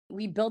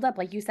we build up,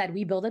 like you said,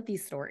 we build up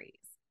these stories,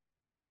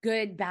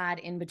 good, bad,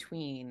 in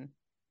between.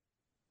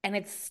 And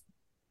it's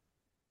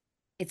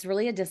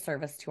really a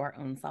disservice to our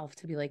own self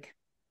to be like,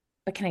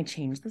 but can I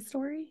change the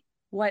story?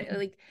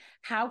 Like,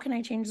 how can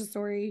I change the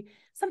story?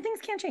 Some things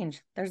can't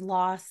change. There's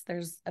loss,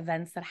 there's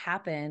events that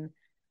happen,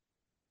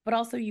 but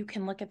also you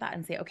can look at that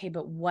and say, okay,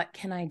 but what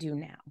can I do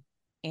now?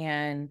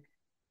 And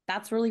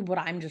that's really what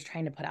I'm just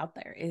trying to put out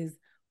there is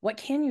what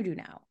can you do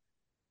now?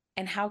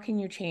 And how can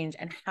you change?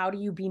 And how do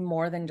you be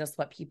more than just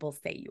what people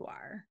say you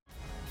are?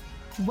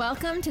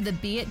 Welcome to the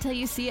Be It Till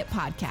You See It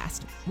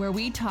podcast, where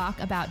we talk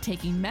about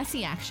taking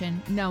messy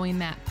action, knowing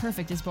that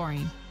perfect is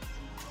boring.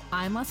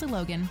 I'm Leslie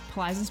Logan,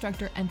 Pilates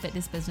instructor and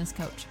fitness business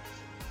coach.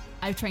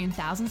 I've trained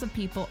thousands of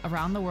people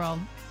around the world,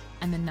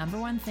 and the number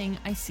one thing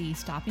I see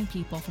stopping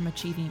people from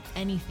achieving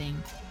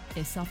anything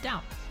is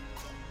self-doubt.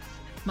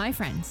 My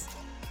friends,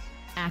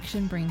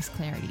 action brings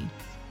clarity,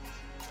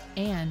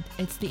 and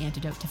it's the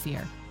antidote to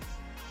fear.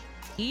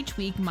 Each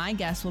week, my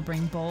guests will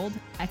bring bold,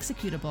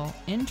 executable,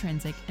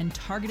 intrinsic, and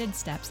targeted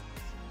steps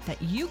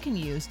that you can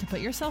use to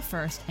put yourself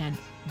first and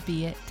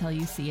be it till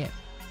you see it.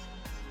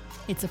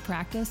 It's a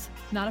practice,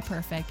 not a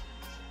perfect.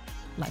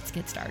 Let's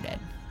get started.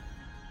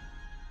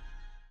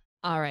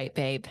 All right,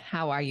 babe.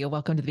 How are you?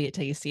 Welcome to the Be It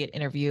Till You See It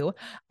interview.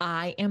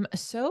 I am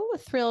so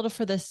thrilled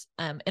for this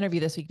interview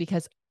this week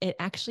because it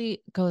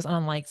actually goes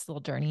on like this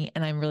little journey,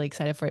 and I'm really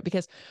excited for it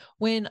because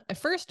when I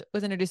first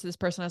was introduced to this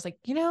person, I was like,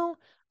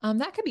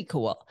 that could be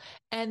cool.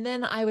 And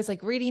then I was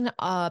like reading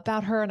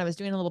about her, and I was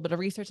doing a little bit of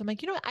research. I'm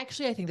like,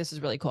 actually, I think this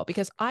is really cool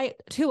because I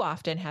too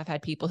often have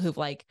had people who've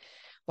like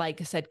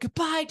said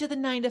goodbye to the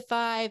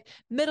 9-to-5,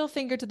 middle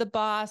finger to the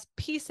boss,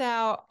 peace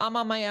out. I'm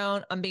on my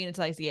own. I'm being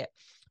until I see it.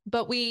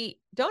 But we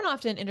don't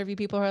often interview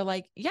people who are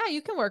like, yeah,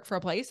 you can work for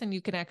a place and you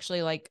can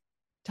actually like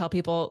tell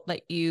people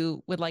that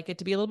you would like it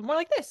to be a little bit more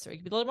like this, or you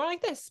could be a little more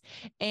like this.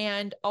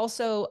 And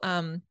also,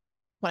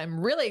 what I'm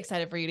really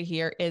excited for you to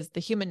hear is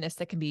the humanness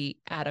that can be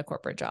at a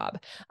corporate job.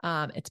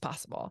 It's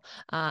possible.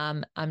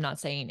 I'm not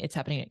saying it's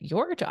happening at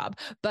your job,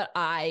 but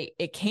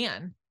it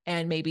can.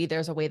 And maybe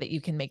there's a way that you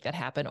can make that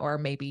happen, or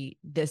maybe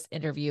this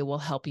interview will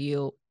help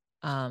you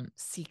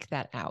seek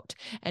that out.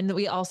 And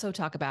we also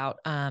talk about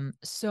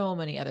so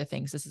many other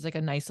things. This is like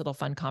a nice little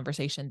fun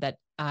conversation that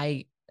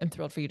I am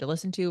thrilled for you to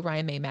listen to.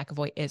 Ryan May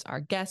McAvoy is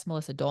our guest.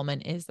 Melissa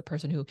Dolman is the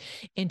person who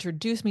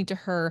introduced me to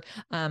her.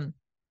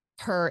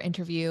 Her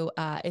interview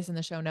is in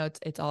the show notes.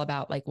 It's all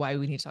about like why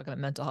we need to talk about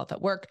mental health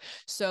at work.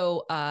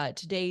 So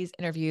today's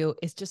interview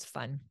is just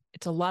fun.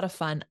 It's a lot of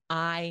fun.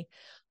 I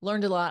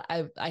learned a lot.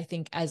 I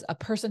think as a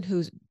person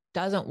who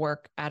doesn't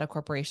work at a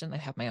corporation, I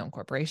have my own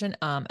corporation,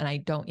 and I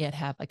don't yet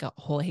have like a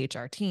whole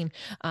HR team.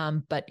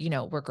 But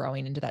we're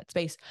growing into that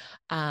space.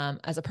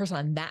 As a person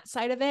on that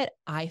side of it,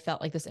 I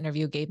felt like this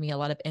interview gave me a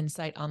lot of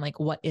insight on like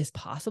what is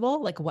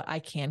possible, like what I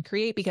can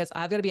create, because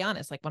I've got to be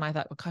honest, like when I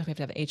thought, well, gosh, we have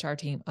to have an HR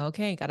team.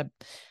 Okay. Got to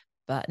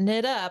button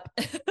it up.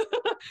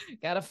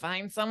 Got to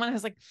find someone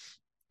who's like,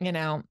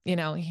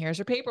 here's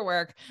your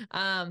paperwork.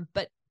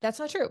 But that's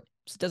not true.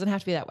 So it doesn't have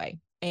to be that way.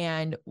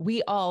 And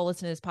we all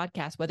listen to this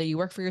podcast, whether you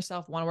work for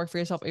yourself, want to work for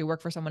yourself, or you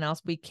work for someone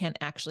else, we can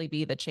actually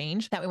be the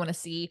change that we want to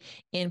see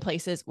in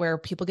places where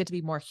people get to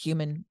be more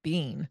human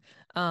being,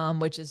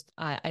 which is,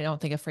 I don't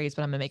think a phrase,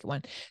 but I'm gonna make it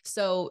one.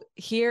 So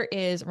here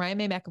is Ryan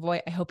May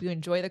McAvoy. I hope you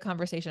enjoy the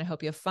conversation. I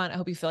hope you have fun. I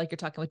hope you feel like you're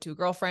talking with two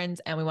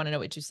girlfriends, and we want to know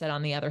what you said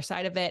on the other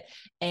side of it.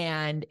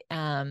 And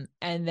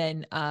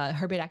then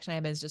her big action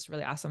item is just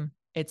really awesome.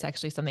 It's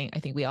actually something I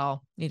think we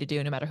all need to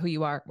do, no matter who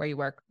you are, where you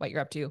work, what you're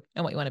up to,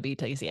 and what you want to be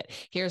till you see it.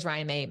 Here's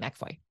Ryan May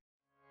McAvoy.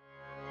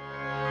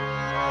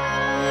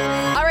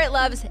 All right,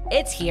 loves,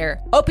 it's here.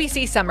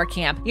 OPC Summer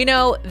Camp. You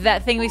know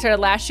that thing we started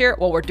last year?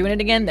 Well, we're doing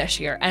it again this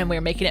year, and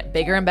we're making it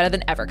bigger and better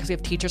than ever because we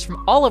have teachers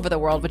from all over the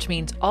world, which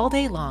means all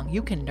day long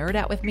you can nerd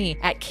out with me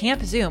at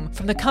Camp Zoom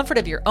from the comfort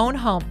of your own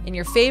home in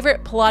your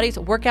favorite Pilates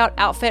workout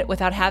outfit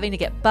without having to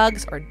get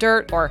bugs or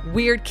dirt or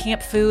weird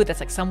camp food that's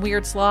like some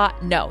weird slaw.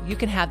 No, you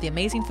can have the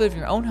amazing food from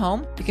your own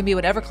home. You can be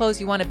whatever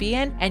clothes you want to be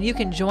in, and you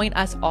can join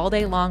us all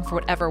day long for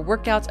whatever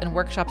workouts and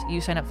workshops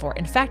you sign up for.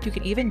 In fact, you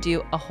can even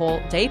do a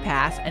whole day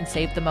pass and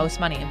save the most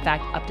money. In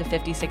fact, up to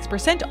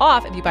 56%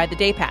 off if you buy the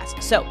day pass.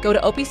 So go to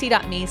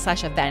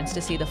opc.me/events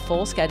to see the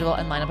full schedule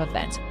and lineup of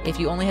events. If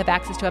you only have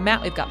access to a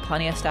mat, we've got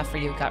plenty of stuff for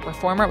you. We've got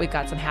Reformer. We've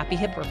got some Happy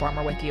Hip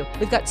Reformer with you.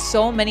 We've got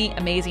so many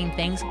amazing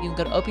things. You can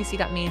go to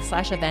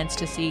opc.me/events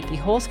to see the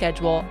whole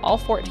schedule, all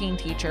 14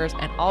 teachers,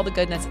 and all the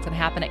goodness that's going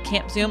to happen at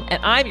Camp Zoom.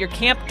 And I'm your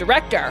camp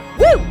director.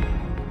 Woo!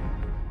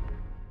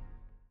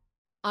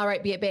 All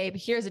right, Be It Babe,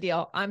 here's the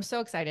deal. I'm so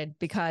excited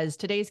because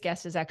today's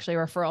guest is actually a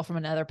referral from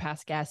another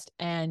past guest.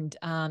 And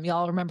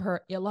y'all remember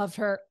her, you loved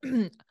her.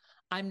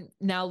 I'm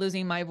now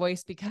losing my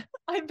voice because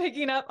I'm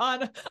picking up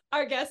on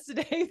our guest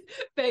today's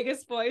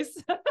Vegas voice.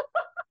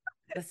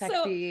 The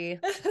sexy.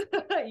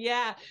 So,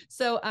 yeah.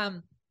 So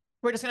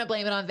We're just going to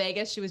blame it on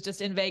Vegas. She was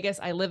just in Vegas.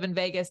 I live in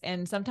Vegas.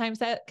 And sometimes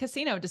that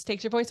casino just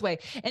takes your voice away.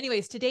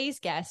 Anyways, today's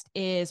guest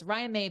is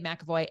Ryan-May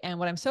McAvoy. And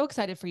what I'm so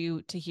excited for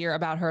you to hear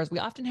about her is we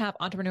often have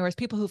entrepreneurs,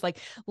 people who've like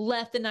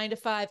left the 9 to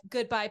 5,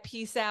 goodbye,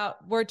 peace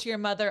out, word to your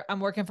mother. I'm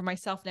working for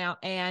myself now.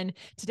 And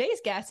today's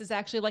guest is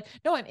actually like,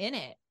 no, I'm in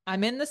it.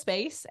 I'm in the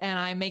space and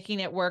I'm making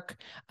it work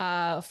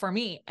for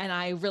me. And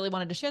I really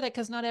wanted to share that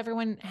because not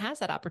everyone has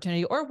that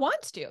opportunity or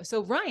wants to.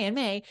 So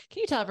Ryan-May,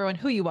 can you tell everyone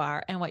who you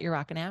are and what you're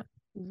rocking at?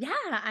 Yeah,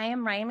 I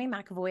am Ryan-May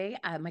McAvoy.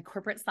 My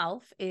corporate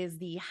self is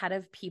the head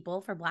of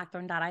people for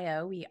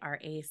Blackthorn.io. We are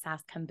a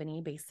SaaS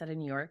company based out of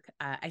New York.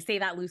 I say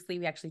that loosely.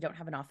 We actually don't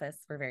have an office.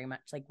 We're very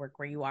much like work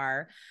where you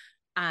are.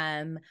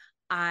 Um,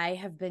 I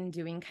have been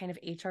doing kind of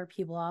HR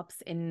people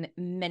ops in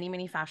many,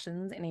 many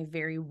fashions in a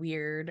very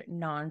weird,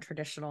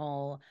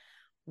 non-traditional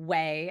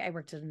way. I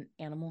worked at an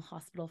animal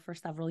hospital for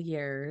several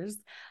years.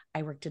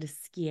 I worked at a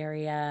ski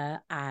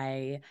area.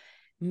 I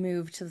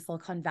moved to the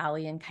Silicon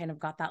Valley and kind of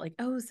got that like,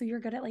 oh, so you're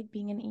good at like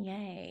being an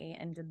EA,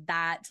 and did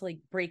that to like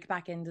break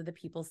back into the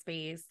people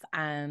space.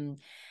 And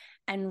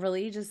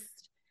really just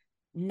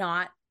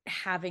not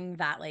having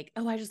that like,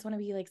 oh, I just want to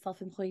be like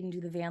self-employed and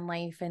do the van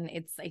life. And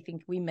I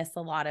think we miss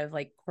a lot of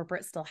like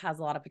corporate still has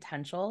a lot of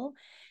potential,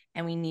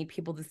 and we need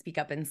people to speak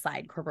up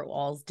inside corporate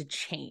walls to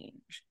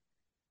change.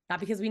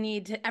 Not because we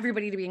need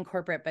everybody to be in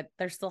corporate, but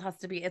there still has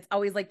to be, it's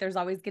always like there's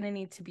always going to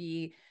need to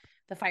be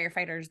the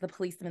firefighters, the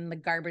policemen, the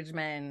garbage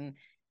men.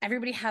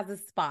 Everybody has a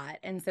spot.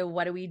 And so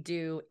what do we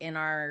do in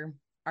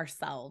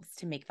ourselves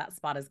to make that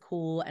spot as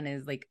cool and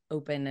as like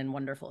open and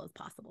wonderful as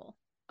possible?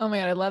 Oh my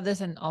God, I love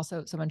this. And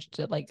also so much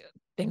to like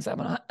things I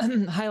want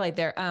to highlight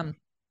there.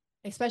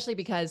 Especially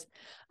because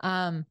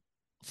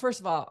first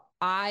of all,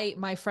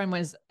 my friend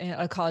was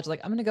at college, like,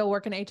 I'm gonna go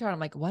work in HR. I'm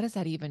like, what does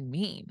that even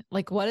mean?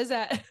 Like, what is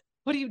that?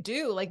 What do you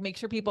do? Like make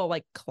sure people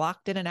like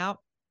clocked in and out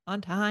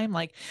on time,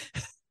 like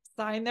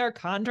sign their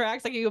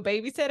contracts, like you a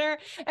babysitter.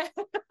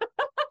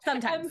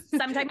 Sometimes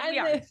we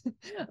are.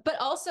 But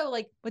also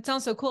like what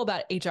sounds so cool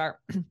about HR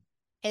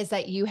is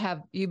that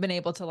you've been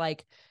able to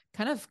like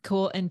kind of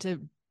cool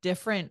into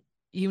different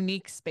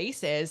unique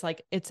spaces.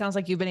 Like it sounds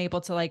like you've been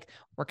able to like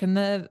work in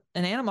an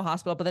animal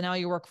hospital, but then now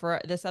you work for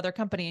this other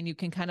company and you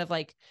can kind of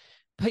like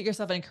put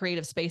yourself in a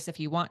creative space if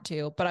you want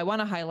to. But I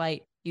want to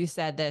highlight, you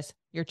said this,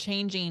 you're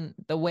changing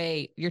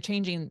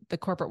the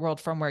corporate world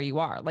from where you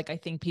are. Like I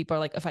think people are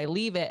like, if I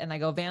leave it and I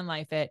go van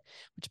life it,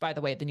 which by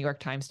the way, the New York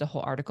Times did a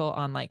whole article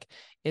on like,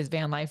 is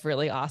van life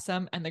really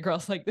awesome? And the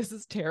girl's like, this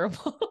is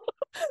terrible.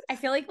 I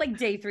feel like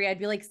day 3, I'd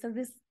be like, so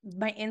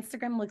my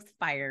Instagram looks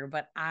fire,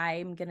 but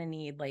I'm going to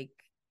need like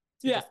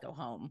to just go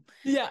home.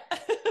 Yeah.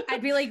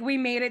 I'd be like, we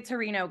made it to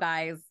Reno,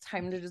 guys.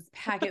 Time to just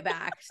pack it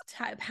back,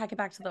 pack it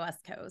back to the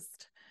West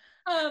Coast.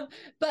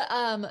 But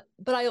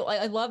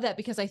I love that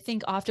because I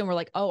think often we're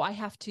like, oh, I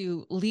have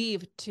to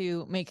leave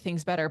to make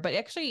things better. But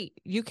actually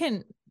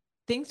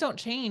things don't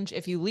change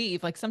if you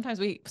leave. Like sometimes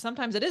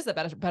it is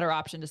the better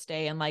option to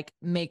stay and like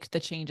make the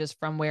changes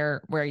from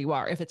where you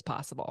are, if it's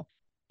possible.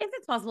 If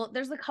it's possible,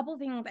 there's a couple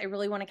things I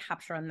really want to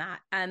capture on that.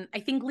 I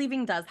think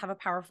leaving does have a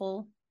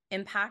powerful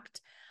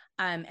impact.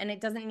 And it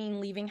doesn't mean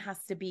leaving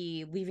has to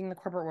be leaving the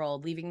corporate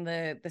world, leaving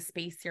the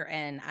space you're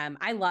in.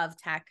 I love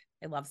tech.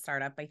 I love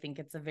startup. I think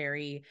it's a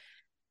very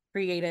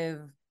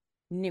creative,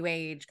 new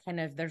age kind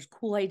of, there's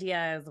cool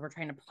ideas. We're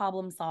trying to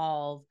problem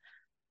solve.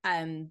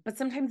 But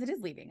sometimes it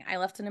is leaving. I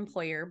left an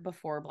employer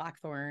before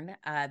Blackthorn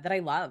that I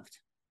loved.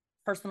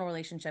 Personal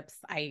relationships.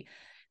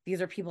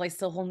 These are people I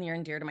still hold near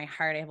and dear to my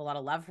heart. I have a lot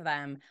of love for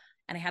them.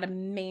 And I had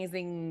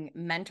amazing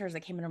mentors that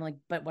came in. I'm like,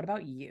 but what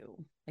about you?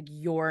 Like,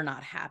 you're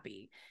not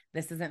happy.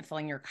 This isn't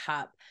filling your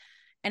cup.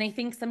 And I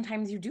think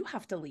sometimes you do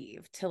have to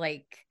leave to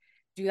like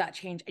do that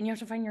change, and you have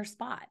to find your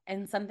spot.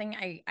 And something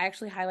I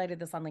actually highlighted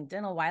this on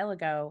LinkedIn a while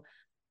ago.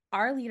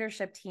 Our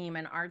leadership team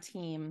and our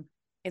team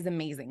is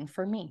amazing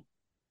for me.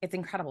 It's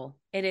incredible.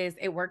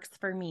 It works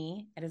for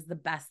me. It is the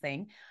best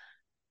thing.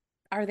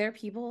 Are there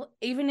people,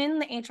 even in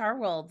the HR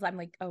worlds, I'm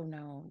like, oh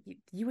no,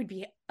 you would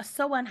be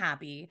so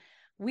unhappy.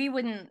 We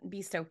wouldn't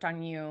be stoked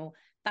on you.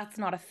 That's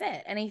not a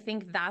fit. And I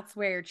think that's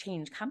where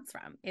change comes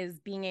from, is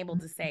being able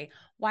to say,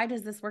 why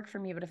does this work for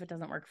me? But if it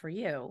doesn't work for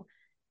you,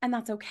 and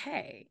that's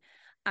okay.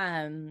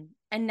 And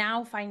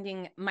now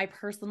finding my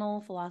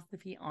personal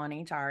philosophy on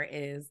HR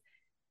is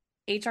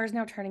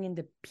now turning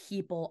into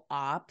people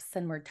ops,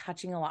 and we're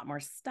touching a lot more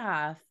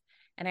stuff.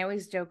 And I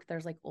always joke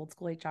there's like old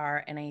school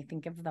HR, and I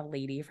think of the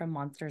lady from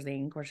Monsters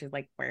Inc. where she's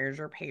like, where's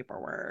your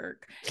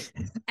paperwork?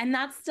 And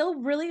that's still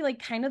really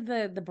like kind of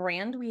the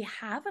brand we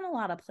have in a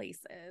lot of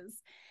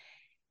places.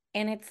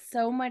 And it's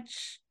so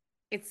much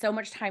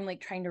time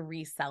like trying to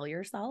resell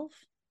yourself.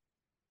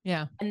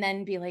 Yeah. And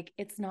then be like,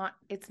 it's not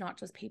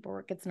just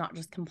paperwork. It's not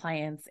just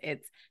compliance.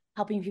 It's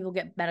helping people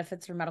get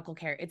benefits for medical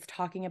care. It's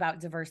talking about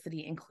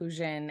diversity,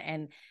 inclusion,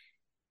 and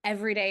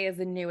every day is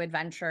a new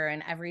adventure,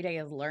 and every day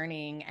is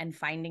learning and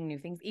finding new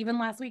things. Even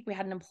last week, we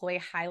had an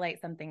employee highlight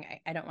something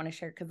I don't want to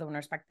share because I want to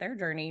respect their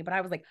journey, but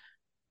I was like,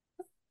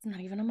 it's not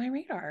even on my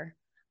radar.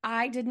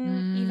 I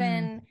didn't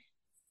even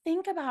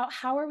think about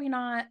how are we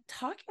not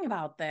talking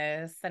about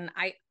this? And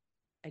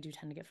do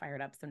tend to get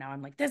fired up. So now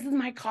I'm like, this is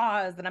my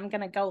cause and I'm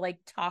going to go like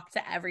talk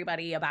to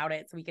everybody about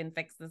it so we can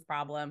fix this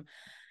problem.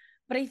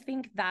 But I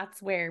think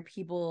that's where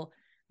people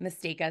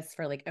mistake us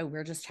for like, oh,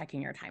 we're just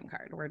checking your time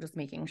card. We're just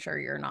making sure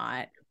you're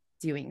not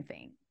doing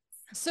things.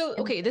 So,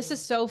 okay, this is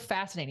so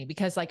fascinating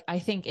because like, I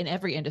think in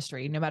every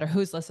industry, no matter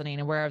who's listening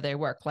and wherever they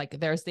work, like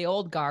there's the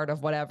old guard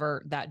of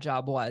whatever that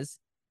job was.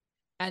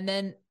 And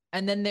then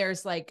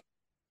there's like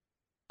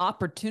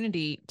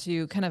opportunity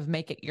to kind of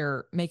make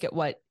it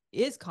what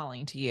is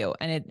calling to you.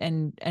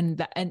 And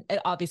it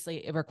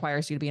obviously it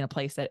requires you to be in a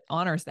place that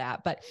honors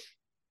that. But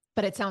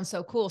it sounds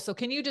so cool. So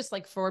can you just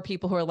like, for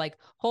people who are like,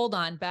 hold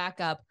on,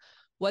 back up,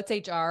 what's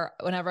HR?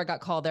 Whenever I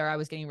got called there, I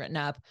was getting written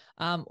up.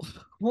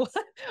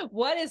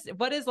 What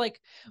is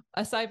like,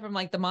 aside from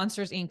like the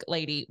Monsters Inc.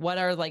 lady, what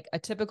are like a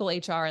typical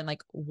HR, and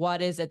like,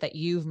 what is it that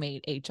you've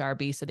made HR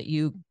be so that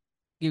you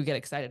get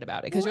excited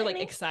about it? Because you're like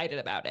excited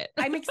about it.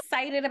 I'm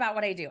excited about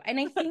what I do. And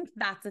I think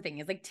that's the thing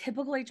is like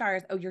typical HR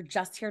is, oh, you're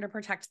just here to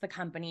protect the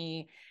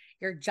company.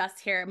 You're just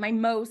here. My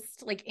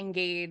most like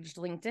engaged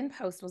LinkedIn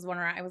post was one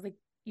where I was like,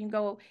 you can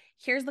go,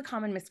 here's the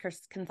common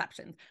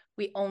misconceptions.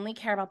 We only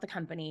care about the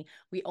company.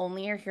 We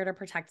only are here to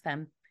protect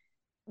them.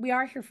 We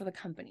are here for the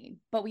company,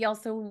 but we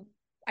also,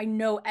 I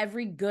know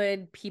every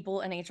good people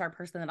and HR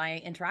person that I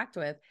interact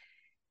with,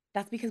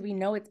 that's because we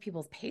know it's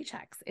people's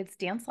paychecks. It's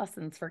dance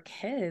lessons for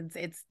kids.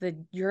 It's the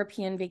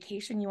European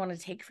vacation you want to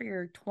take for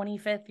your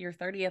 25th, your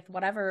 30th,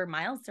 whatever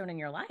milestone in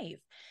your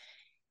life.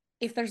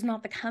 If there's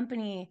not the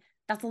company,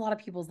 that's a lot of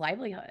people's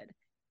livelihood.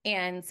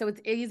 And so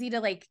it's easy to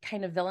like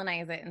kind of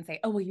villainize it and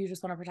say, oh, well, you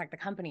just want to protect the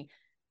company.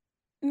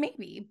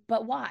 Maybe,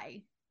 but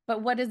why?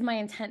 But what is my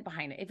intent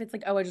behind it? If it's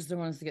like, oh, I just don't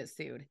want us to get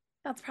sued,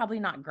 that's probably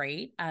not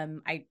great.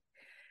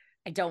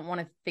 I don't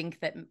want to think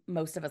that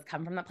most of us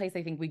come from that place.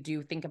 I think we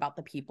do think about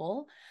the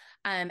people.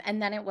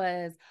 And then it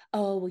was,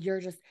 oh, well,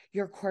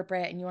 you're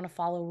corporate and you want to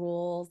follow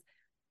rules.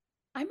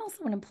 I'm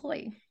also an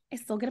employee. I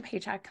still get a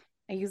paycheck.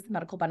 I use the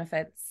medical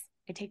benefits.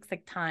 I take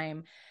sick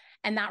time.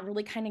 And that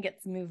really kind of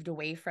gets moved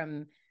away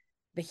from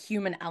the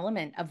human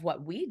element of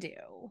what we do.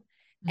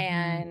 Mm-hmm.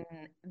 And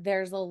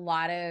there's a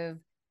lot of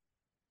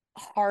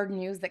hard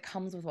news that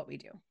comes with what we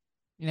do.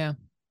 Yeah.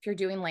 If you're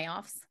doing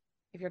layoffs,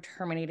 if you're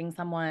terminating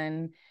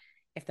someone,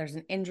 if there's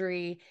an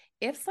injury,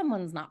 if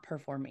someone's not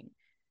performing,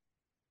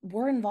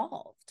 we're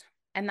involved.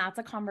 And that's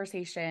a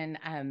conversation.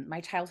 My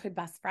childhood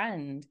best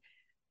friend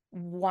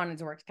wanted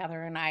to work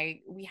together. And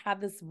we had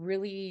this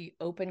really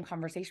open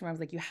conversation where I was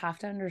like, you have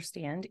to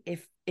understand,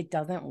 if it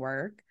doesn't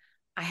work,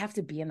 I have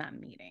to be in that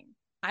meeting.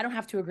 I don't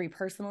have to agree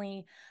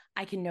personally.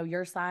 I can know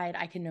your side.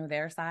 I can know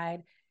their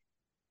side.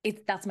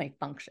 That's my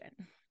function.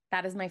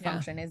 That is my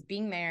function, is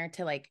being there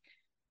to like,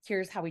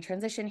 here's how we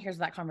transition. Here's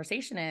what that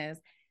conversation is.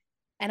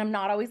 And I'm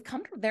not always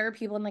comfortable. There are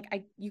people I'm like,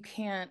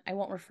 I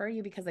won't refer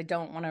you because I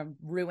don't want to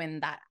ruin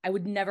that. I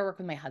would never work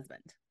with my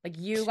husband. Like,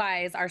 you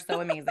guys are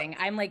so amazing.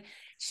 I'm like,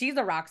 she's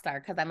a rock star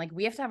because I'm like,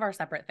 we have to have our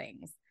separate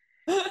things.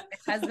 My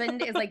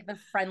husband is like the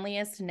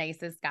friendliest,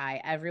 nicest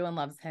guy. Everyone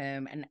loves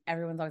him. And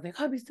everyone's always like,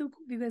 oh, it'd be so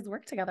cool if you guys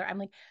work together. I'm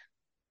like,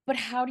 but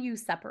how do you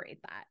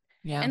separate that?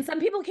 Yeah. And some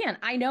people can.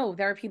 I know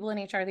there are people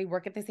in HR, they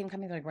work at the same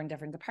company, they're like, we're in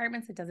different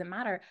departments. It doesn't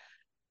matter.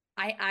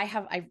 I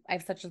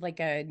have such like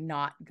a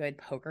not good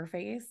poker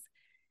face.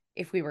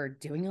 If we were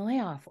doing a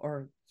layoff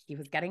or he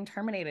was getting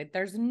terminated,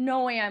 there's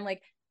no way I'm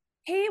like,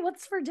 hey,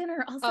 what's for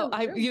dinner? Also,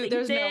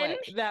 there's no way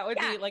that would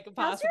be like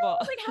impossible.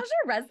 How's your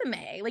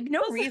resume? Like,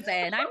 no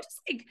reason. I'm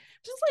just like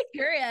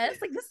curious.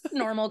 Like, this is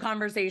normal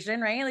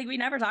conversation, right? Like, we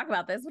never talk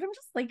about this, but I'm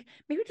just like,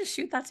 maybe just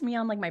shoot that to me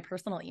on like my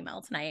personal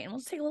email tonight and we'll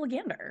just take a little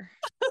gander.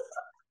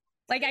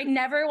 Like, I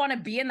never want to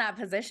be in that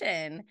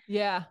position.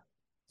 Yeah.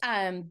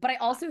 But I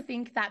also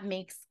think that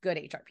makes good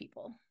HR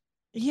people.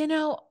 You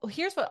know,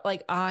 here's what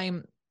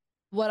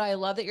what I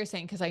love that you're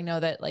saying, because I know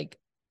that like,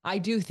 I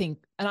do think,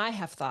 and I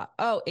have thought,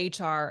 oh,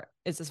 HR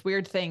is this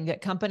weird thing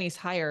that companies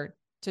hire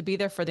to be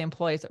there for the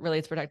employees, that really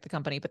is to protect the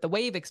company. But the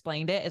way you've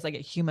explained it is like,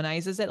 it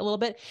humanizes it a little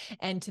bit.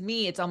 And to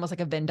me, it's almost like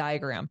a Venn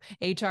diagram.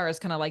 HR is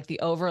kind of like the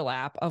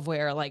overlap of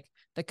where like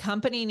the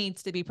company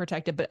needs to be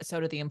protected, but so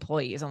do the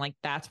employees. And like,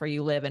 that's where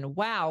you live. And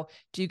wow,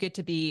 do you get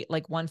to be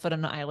like one foot on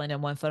an island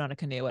and one foot on a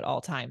canoe at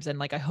all times. And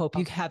like, I hope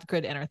you have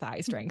good inner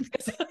thigh strength.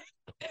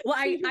 Well,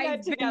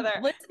 I've been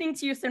listening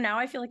to you, so now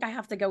I feel like I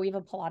have to go. We have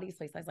a Pilates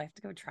place. I have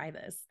to go try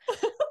this.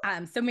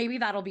 So maybe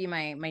that'll be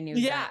my new.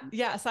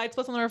 Yeah. Side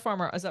splits on the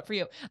reformer is up for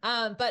you.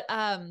 But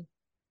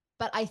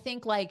I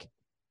think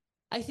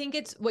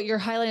it's what you're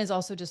highlighting is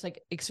also just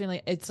like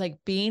extremely. It's like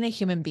being a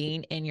human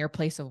being in your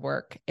place of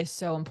work is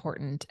so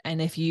important.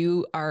 And if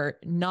you are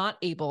not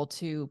able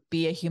to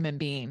be a human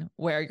being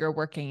where you're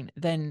working,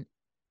 then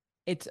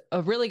it's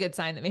a really good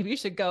sign that maybe you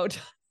should go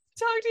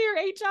talk to your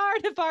HR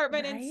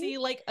department, right? And see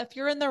like if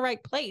you're in the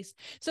right place.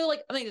 So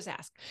like, let me just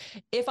ask,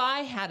 if I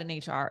had an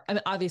HR, I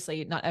mean,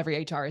 obviously not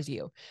every HR is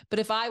you, but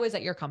if I was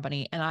at your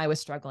company and I was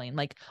struggling,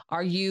 like,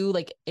 are you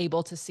like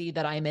able to see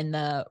that I'm in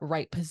the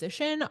right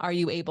position? Are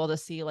you able to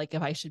see like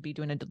if I should be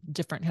doing a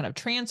different kind of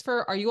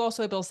transfer? Are you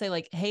also able to say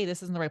like, hey,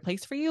 this isn't the right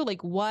place for you?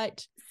 Like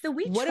what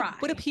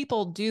do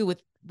people do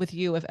with with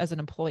you if, as an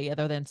employee,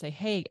 other than say,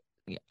 hey,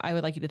 I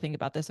would like you to think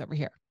about this over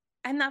here?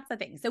 And that's the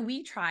thing. So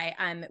we try,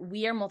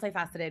 we are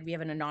multifaceted. We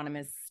have an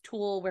anonymous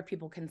tool where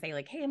people can say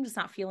like, hey, I'm just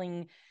not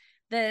feeling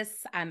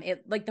this.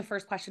 It like the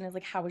first question is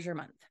like, how was your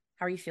month?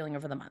 How are you feeling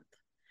over the month?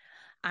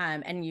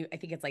 And I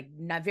think it's like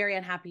not very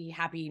unhappy,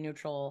 happy,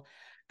 neutral.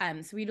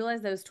 So we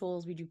utilize those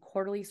tools. We do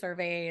quarterly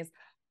surveys.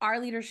 Our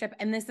leadership,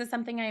 and this is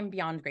something I am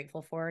beyond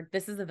grateful for.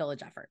 This is a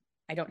village effort.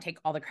 I don't take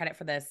all the credit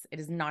for this. It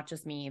is not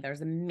just me.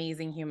 There's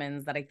amazing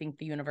humans that I think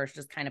the universe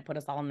just kind of put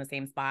us all in the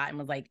same spot and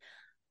was like,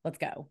 let's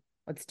go,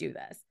 let's do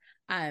this.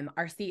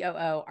 Our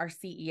COO, our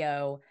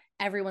CEO,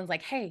 everyone's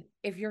like, hey,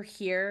 if you're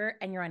here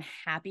and you're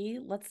unhappy,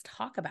 let's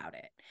talk about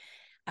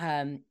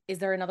it. Is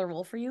there another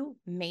role for you?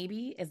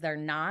 Maybe. Is there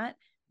not?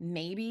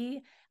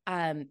 Maybe.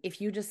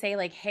 If you just say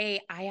like,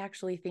 hey, I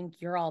actually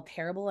think you're all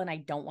terrible and I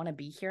don't want to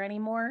be here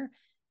anymore,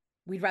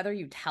 we'd rather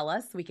you tell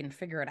us so we can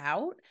figure it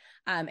out,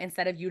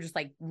 instead of you just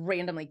like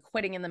randomly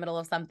quitting in the middle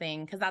of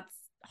something, because that's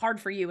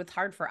hard for you. It's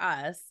hard for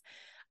us.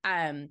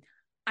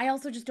 I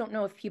also just don't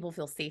know if people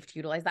feel safe to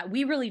utilize that.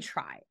 We really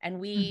try.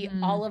 And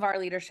all of our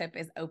leadership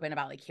is open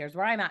about like, here's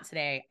where I'm at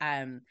today.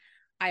 I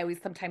always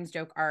sometimes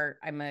joke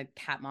I'm a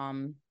cat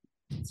mom.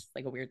 It's just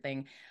like a weird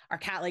thing. Our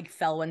cat like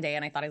fell one day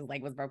and I thought his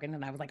leg was broken.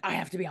 And I was like, I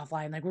have to be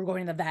offline. Like we're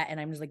going to the vet. And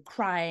I'm just like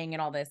crying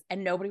and all this.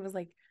 And nobody was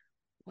like,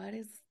 what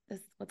is this?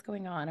 What's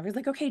going on? Everybody's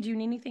like, okay, do you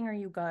need anything? Are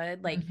you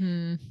good? Like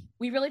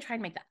we really try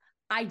and make that.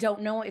 I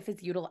don't know if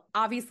it's utilized.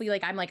 Obviously,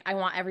 like I'm like, I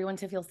want everyone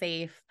to feel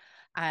safe.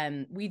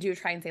 We do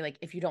try and say like,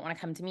 if you don't want to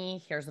come to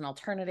me, here's an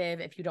alternative.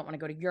 If you don't want to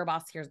go to your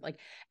boss, here's like,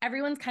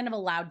 everyone's kind of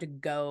allowed to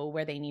go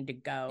where they need to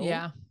go.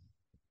 Yeah.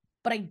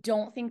 But I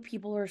don't think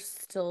people are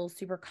still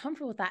super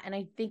comfortable with that. And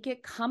I think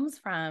it comes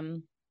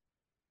from,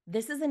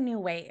 this is a new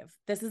wave.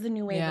 This is a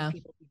new wave of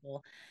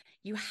people.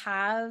 You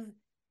have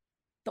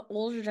the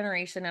older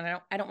generation, and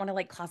I don't want to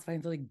like classify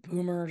them as like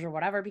boomers or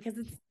whatever, because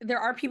there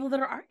are people that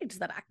are our age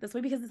that act this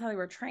way because it's how they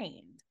were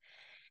trained.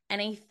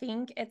 And I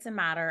think it's a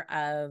matter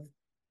of,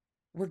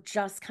 we're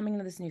just coming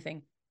into this new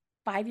thing.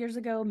 5 years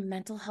ago,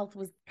 mental health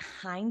was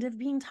kind of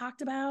being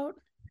talked about.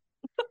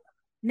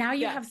 Now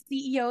you have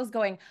CEOs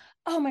going,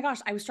 oh my gosh,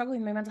 I was struggling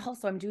with my mental health,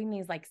 so I'm doing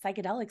these like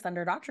psychedelics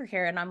under doctor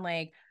care. And I'm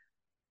like,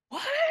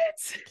 what?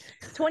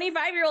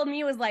 25-year-old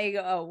me was like,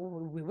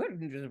 oh, we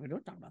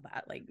don't talk about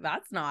that. Like,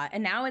 that's not.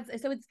 And now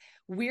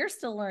we're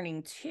still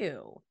learning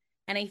too.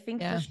 And I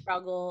think the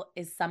struggle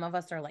is some of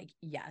us are like,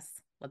 yes,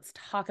 let's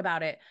talk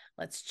about it.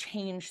 Let's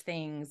change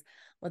things.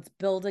 Let's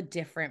build a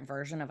different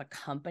version of a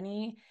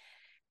company.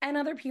 And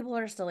other people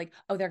are still like,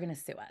 oh, they're going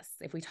to sue us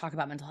if we talk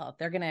about mental health.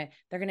 They're going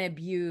to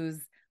abuse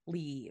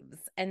leaves.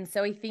 And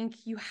so I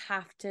think you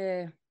have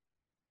to.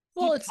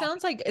 Well, it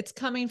sounds like it's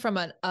coming from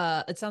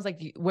it sounds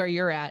like where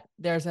you're at,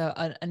 there's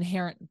an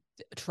inherent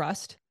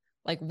trust.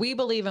 Like we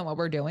believe in what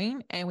we're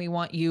doing and we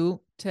want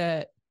you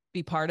to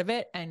be part of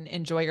it and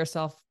enjoy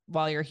yourself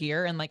while you're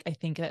here. And like, I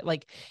think that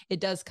like it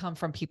does come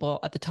from people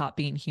at the top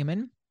being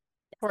human,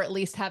 or at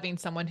least having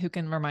someone who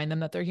can remind them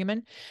that they're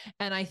human.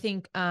 And I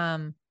think,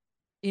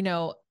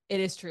 it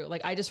is true.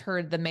 Like I just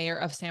heard the mayor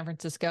of San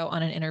Francisco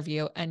on an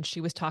interview, and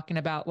she was talking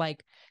about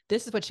like,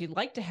 this is what she'd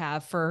like to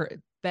have for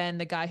Ben,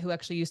 the guy who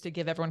actually used to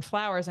give everyone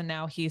flowers. And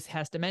now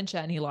has dementia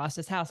and he lost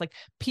his house. Like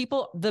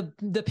people,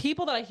 the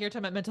people that I hear talking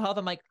about mental health,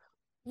 I'm like,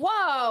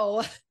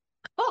 whoa,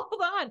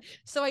 hold on.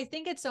 So I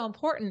think it's so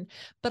important,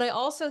 but I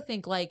also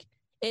think like,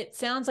 it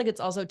sounds like it's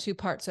also two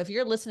parts. So if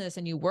you're listening to this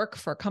and you work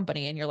for a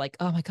company and you're like,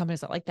 oh, my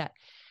company's not like that,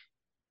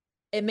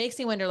 it makes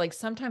me wonder, like,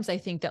 sometimes I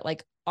think that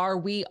like, are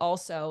we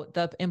also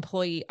the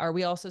employee? Are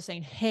we also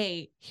saying,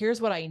 hey,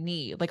 here's what I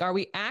need? Like, are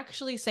we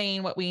actually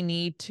saying what we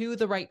need to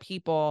the right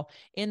people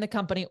in the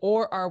company?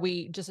 Or are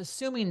we just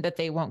assuming that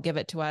they won't give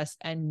it to us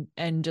and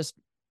just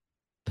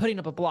putting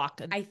up a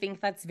block? I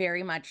think that's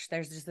very much,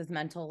 there's just this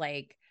mental,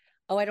 like,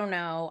 oh, I don't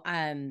know.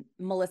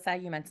 Melissa,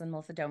 you mentioned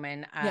Melissa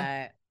Doman.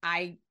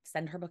 I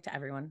send her book to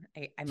everyone.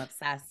 I'm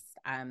obsessed.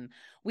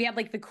 We have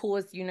like the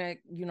coolest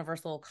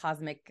universal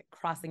cosmic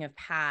crossing of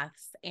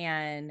paths.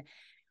 And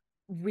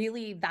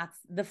really that's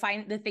the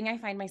thing I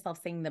find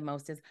myself saying the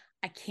most is,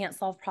 I can't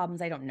solve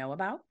problems I don't know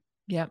about.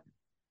 Yep.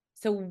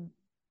 So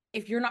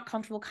if you're not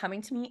comfortable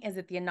coming to me, is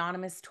it the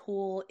anonymous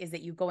tool? Is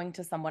it you going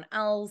to someone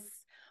else?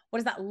 What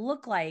does that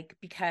look like?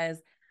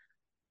 Because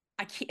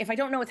if I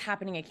don't know what's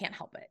happening, I can't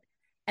help it.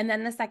 And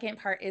then the second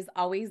part is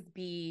always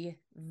be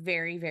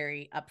very,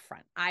 very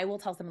upfront. I will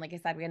tell someone, like I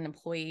said, we had an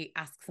employee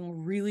ask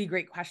some really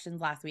great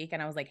questions last week.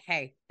 And I was like,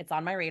 hey, it's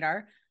on my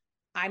radar.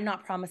 I'm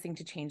not promising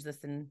to change this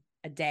in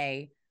a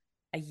day,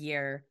 a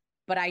year,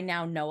 but I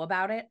now know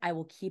about it. I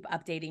will keep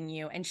updating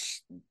you. And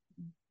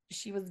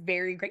she was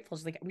very grateful.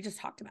 She's like, we just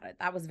talked about it.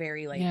 That was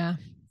very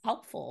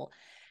helpful.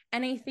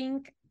 And I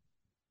think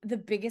the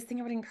biggest thing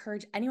I would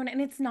encourage anyone,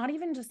 and it's not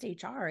even just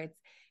HR, it's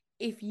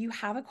if you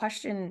have a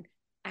question,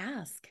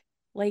 ask.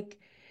 Like,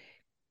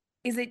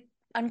 is it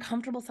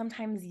uncomfortable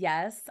sometimes?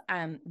 Yes.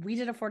 We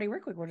did a 4-day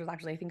work week, which was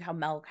actually, I think, how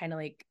Mel kind of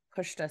like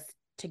pushed us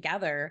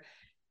together.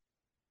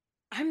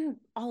 I'm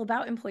all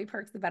about employee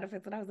perks, the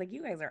benefits. And I was like,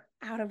 you guys are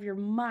out of your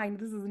mind.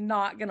 This is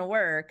not going to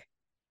work.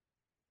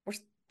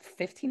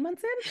 15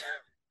 months in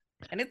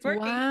and it's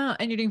working. Wow.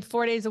 And you're doing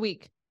 4 days a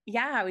week.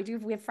 Yeah,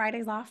 we have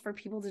Fridays off for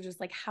people to just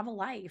like have a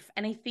life.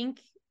 And I think,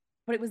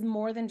 but it was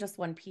more than just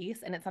one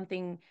piece. And it's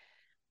something,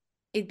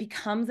 it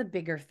becomes a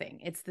bigger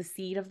thing. It's the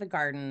seed of the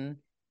garden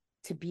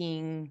to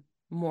being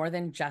more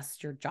than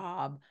just your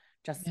job,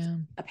 just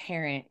a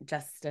parent,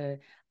 just a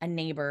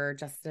neighbor,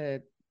 just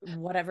a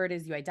whatever it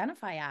is you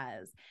identify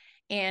as.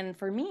 And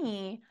for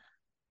me,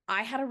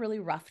 I had a really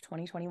rough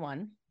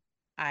 2021.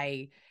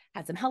 I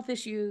had some health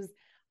issues.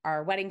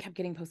 Our wedding kept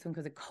getting postponed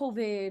because of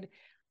COVID.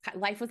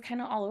 Life was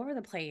kind of all over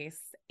the place.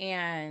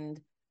 And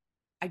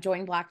I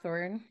joined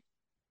Blackthorn.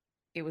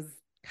 It was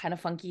kind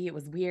of funky. It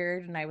was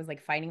weird. And I was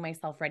like finding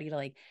myself ready to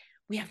like,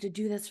 we have to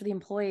do this for the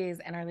employees.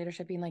 And our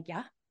leadership being like,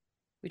 yeah,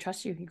 we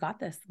trust you. You got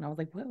this. And I was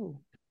like, whoa,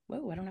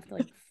 I don't have to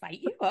like fight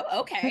you.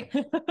 Oh, okay.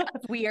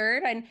 That's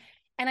weird. And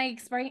I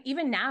explain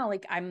even now,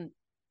 like I'm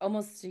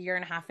almost a year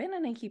and a half in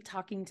and I keep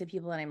talking to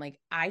people and I'm like,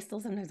 I still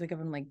sometimes wake up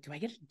and I'm like, do I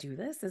get to do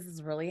this? This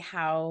is really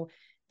how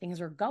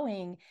things are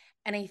going.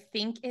 And I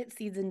think it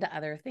seeds into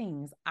other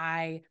things.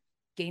 I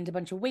gained a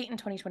bunch of weight in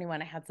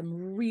 2021. I had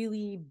some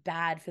really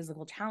bad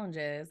physical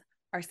challenges.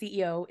 Our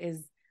CEO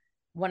is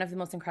one of the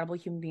most incredible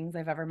human beings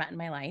I've ever met in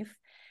my life.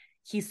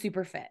 He's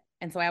super fit.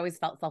 And so I always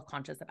felt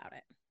self-conscious about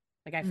it.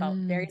 Like I felt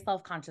very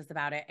self-conscious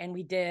about it. And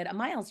we did a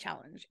miles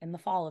challenge in the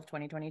fall of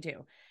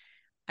 2022.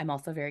 I'm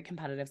also very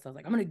competitive. So I was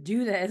like, I'm going to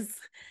do this.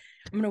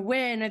 I'm going to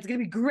win. It's going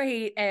to be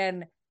great.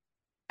 And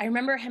I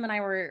remember him and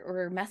I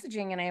were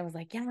messaging and I was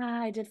like, yeah,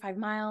 I did 5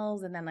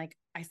 miles. And then like,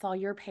 I saw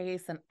your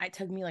pace and it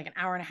took me like an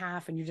hour and a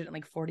half and you did it in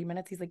like 40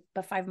 minutes. He's like,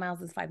 but 5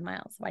 miles is 5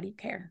 miles. Why do you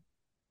care?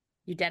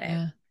 You did it.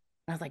 Yeah. And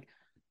I was like,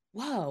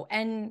 whoa.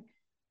 And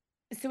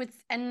so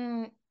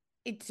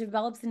it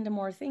develops into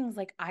more things.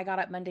 Like I got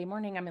up Monday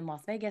morning. I'm in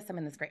Las Vegas. I'm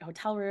in this great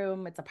hotel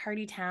room. It's a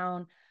party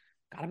town.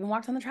 Got up and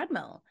walked on the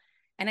treadmill.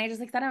 And I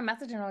just like sent him a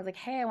message and I was like,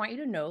 hey, I want you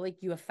to know,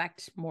 like you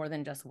affect more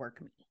than just work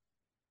me.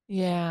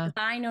 Yeah.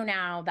 I know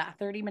now that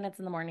 30 minutes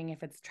in the morning,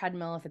 if it's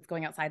treadmill, if it's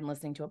going outside and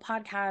listening to a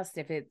podcast,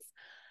 if it's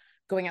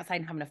going outside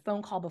and having a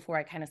phone call before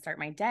I kind of start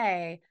my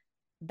day,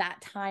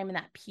 that time and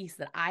that piece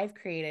that I've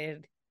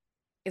created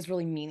is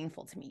really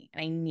meaningful to me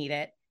and I need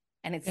it.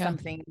 And it's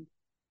something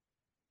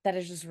that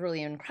is just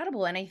really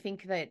incredible. And I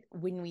think that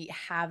when we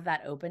have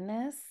that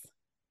openness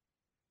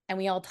and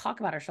we all talk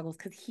about our struggles,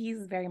 because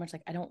he's very much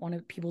like, I don't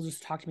want people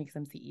just talk to me because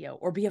I'm CEO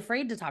or be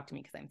afraid to talk to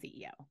me because I'm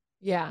CEO.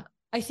 Yeah.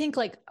 I think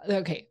like,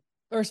 okay.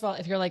 First of all,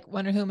 if you're like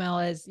wondering who Mel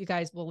is, you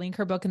guys will link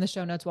her book in the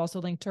show notes. We'll also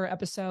link to her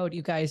episode.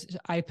 You guys,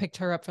 I picked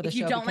her up for the show.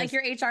 If you don't like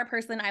your HR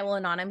person, I will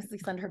anonymously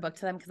send her book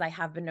to them because I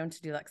have been known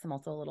to do that because I'm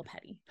also a little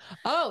petty.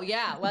 Oh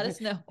yeah. Let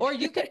us know. Or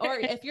you can, or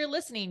if you're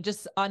listening,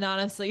 just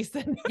anonymously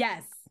send.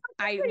 Yes.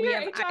 We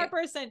have HR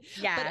person.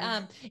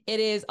 Yeah. But it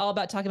is all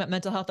about talking about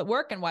mental health at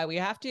work and why we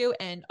have to.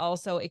 And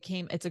also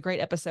it's a great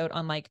episode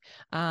on like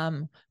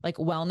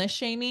wellness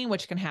shaming,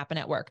 which can happen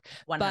at work.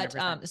 100%.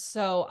 But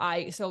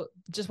so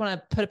just want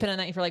to put a pin on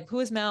that. If you're like, who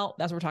is Mel?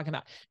 That's what we're talking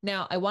about.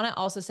 Now, I want to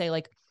also say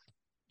like,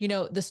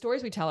 the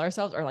stories we tell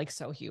ourselves are like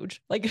so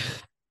huge. Like,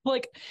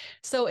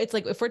 so it's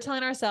like, if we're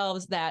telling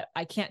ourselves that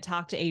I can't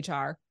talk to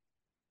HR,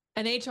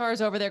 and HR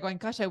is over there going,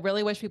 gosh, I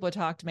really wish people would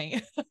talk to me.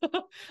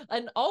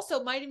 And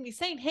also might even be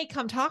saying, hey,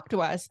 come talk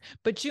to us.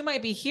 But you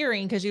might be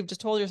hearing because you've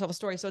just told yourself a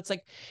story. So it's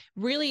like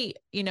really,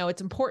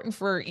 it's important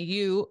for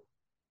you,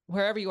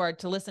 wherever you are,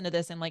 to listen to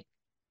this and like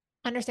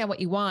understand what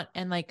you want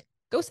and like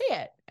go say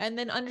it. And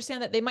then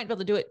understand that they might be able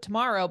to do it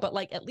tomorrow, but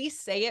like at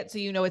least say it so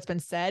it's been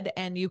said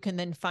and you can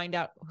then find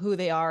out who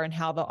they are and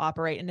how they'll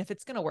operate and if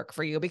it's going to work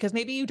for you, because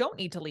maybe you don't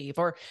need to leave.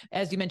 Or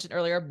as you mentioned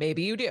earlier,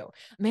 maybe you do.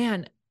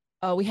 Man,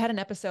 we had an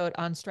episode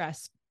on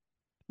stress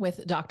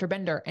with Dr.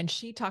 Bender, and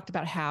she talked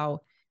about how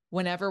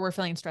whenever we're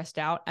feeling stressed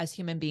out as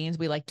human beings,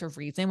 we like to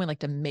reason, we like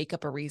to make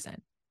up a reason.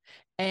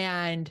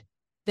 And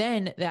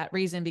then that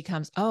reason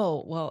becomes,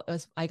 oh, well,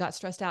 I got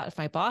stressed out if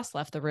my boss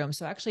left the room.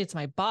 So actually it's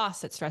my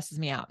boss that stresses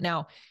me out.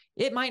 Now,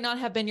 it might not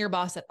have been your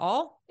boss at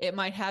all. It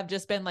might have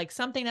just been like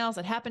something else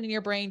that happened in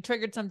your brain,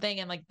 triggered something,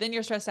 and like then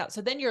you're stressed out.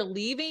 So then you're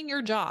leaving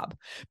your job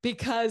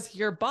because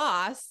your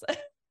boss,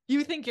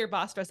 you think your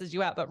boss stresses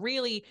you out, but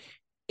really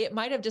it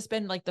might have just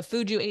been like the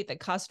food you ate that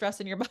caused stress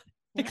in your body.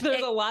 Like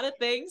there's a lot of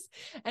things.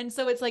 And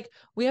so it's like,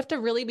 we have to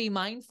really be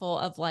mindful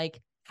of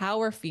like how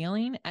we're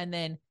feeling and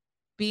then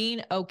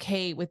being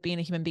okay with being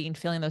a human being,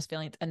 feeling those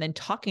feelings, and then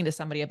talking to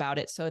somebody about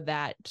it so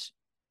that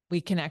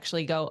we can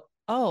actually go,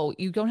 oh,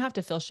 you don't have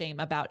to feel shame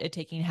about it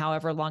taking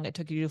however long it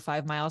took you to do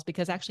 5 miles,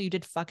 because actually you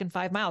did fucking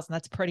 5 miles and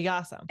that's pretty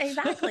awesome.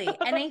 Exactly.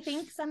 And I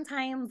think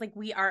sometimes like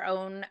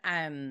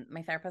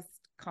my therapist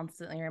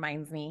constantly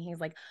reminds me, he's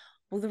like,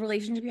 well, the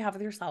relationship you have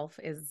with yourself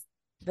is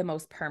the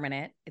most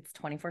permanent. It's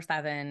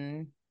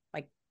 24/7.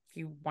 Like if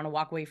you want to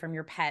walk away from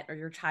your pet or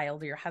your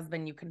child or your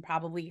husband, you can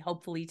probably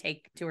hopefully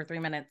take 2 or 3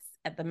 minutes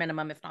at the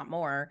minimum, if not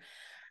more.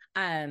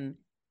 And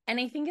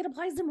I think it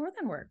applies to more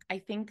than work. I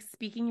think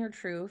speaking your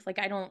truth, like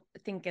I don't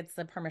think it's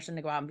a permission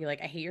to go out and be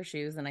like, I hate your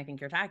shoes and I think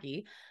you're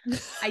tacky.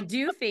 I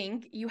do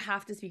think you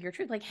have to speak your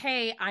truth. Like,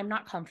 hey, I'm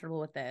not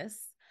comfortable with this.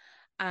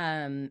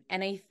 And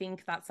I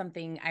think that's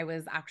something I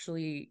was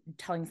actually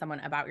telling someone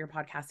about your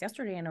podcast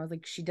yesterday. And I was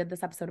like, she did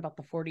this episode about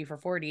the 40 for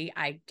 40.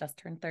 I just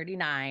turned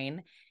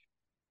 39.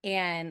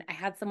 And I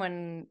had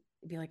someone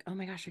be like, oh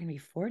my gosh, you're gonna be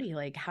 40.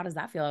 Like, how does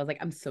that feel? I was like,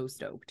 I'm so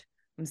stoked.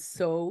 I'm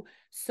so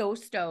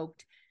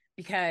stoked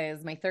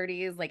because my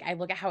 30s, like I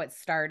look at how it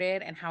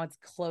started and how it's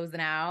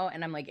closing out.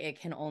 And I'm like, it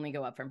can only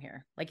go up from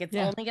here. Like it's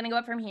only gonna go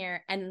up from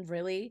here. And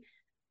really,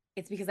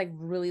 it's because I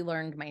really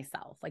learned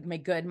myself, like my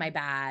good, my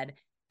bad,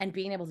 and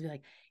being able to be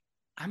like,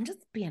 I'm just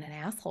being an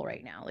asshole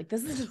right now. Like,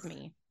 this is just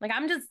me. Like,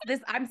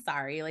 I'm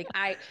sorry.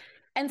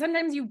 And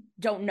sometimes you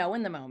don't know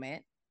in the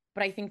moment,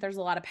 but I think there's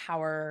a lot of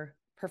power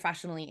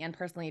professionally and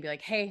personally to be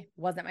like, hey,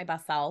 wasn't my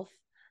best self.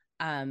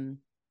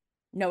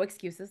 No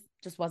excuses,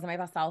 just wasn't my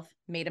best self,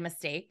 made a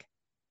mistake.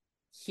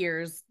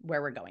 Here's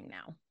where we're going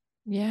now.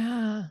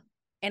 Yeah.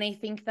 And I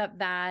think but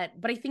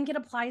I think it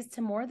applies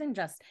to more than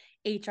just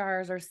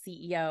HRs or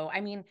CEO.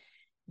 I mean,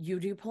 you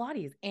do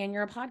Pilates and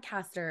you're a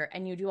podcaster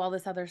and you do all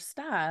this other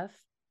stuff.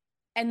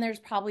 And there's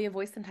probably a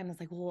voice sometimes that's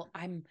like, well,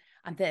 I'm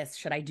this.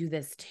 Should I do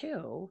this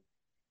too?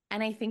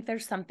 And I think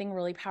there's something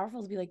really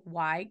powerful to be like,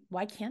 why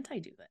can't I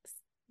do this?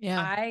 Yeah.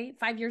 I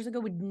 5 years ago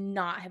would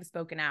not have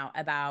spoken out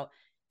about,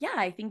 yeah,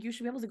 I think you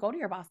should be able to go to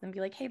your boss and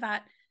be like, hey,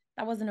 that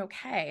wasn't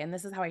okay. And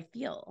this is how I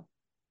feel.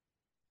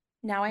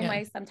 Now I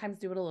might sometimes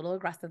do it a little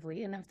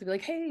aggressively and have to be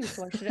like, hey,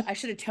 so I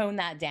should have toned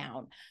that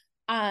down.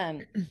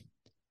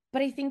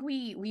 But I think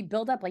we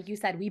build up, like you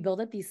said, we build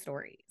up these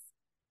stories,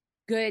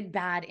 good,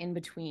 bad, in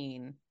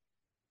between.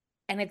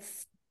 And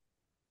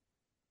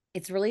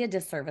it's really a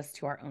disservice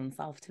to our own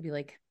self to be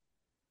like,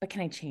 but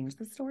can I change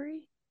the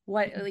story?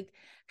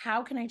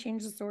 How can I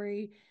change the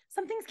story?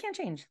 Some things can't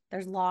change.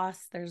 There's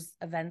loss, there's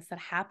events that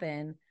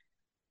happen,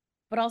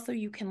 but also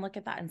you can look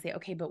at that and say,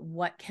 okay, but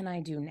what can I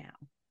do now?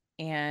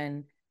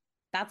 And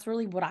that's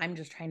really what I'm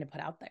just trying to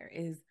put out there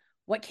is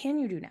what can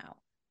you do now?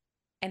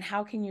 And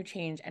how can you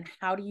change? And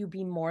how do you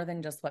be more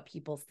than just what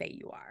people say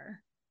you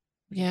are?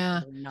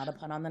 Yeah. Not a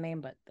pun on the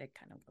name, but it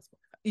kind of was.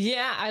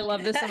 Yeah, I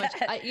love this so much.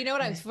 You know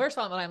what? First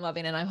of all, what I'm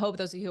loving, and I hope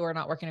those of you who are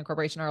not working in a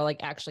corporation are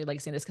like actually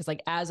like seeing this because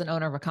like as an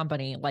owner of a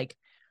company, like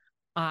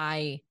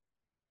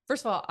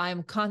first of all,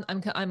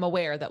 I'm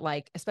aware that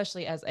like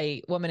especially as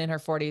a woman in her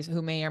 40s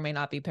who may or may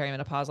not be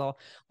perimenopausal,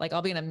 like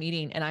I'll be in a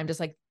meeting and I'm just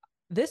like,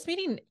 this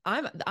meeting,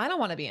 I don't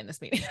want to be in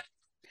this meeting.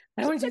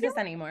 I don't want to do this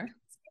anymore.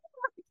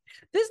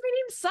 This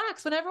meeting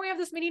sucks. Whenever we have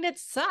this meeting, it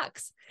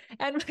sucks.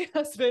 And my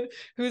husband,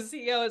 who's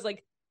CEO, is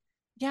like,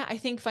 yeah, I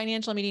think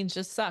financial meetings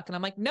just suck. And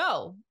I'm like,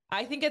 no,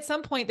 I think at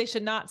some point they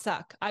should not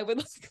suck. I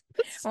want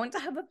to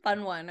have a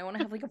fun one. I want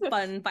to have like a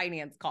fun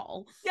finance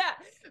call. Yeah.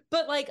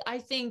 But like, I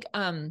think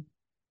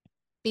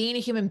being a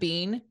human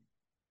being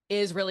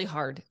is really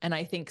hard. And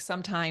I think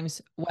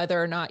sometimes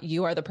whether or not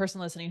you are the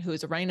person listening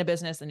who's running a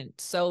business and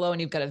it's solo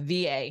and you've got a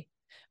VA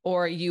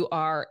or you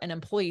are an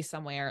employee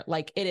somewhere,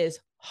 like it is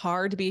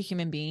hard to be a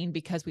human being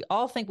because we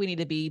all think we need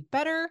to be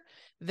better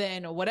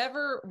than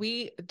whatever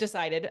we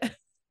decided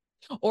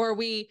or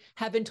we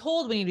have been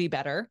told we need to be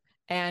better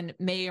and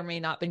may or may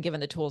not been given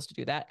the tools to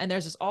do that. And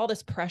there's just all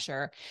this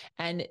pressure.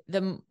 And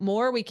the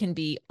more we can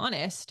be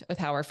honest with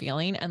how we're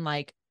feeling and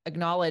like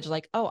acknowledge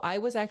like, oh, I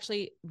was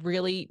actually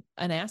really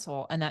an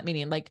asshole in that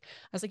meeting. Like,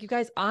 I was like, you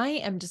guys,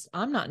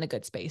 I'm not in a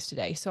good space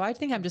today. So I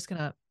think I'm just going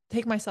to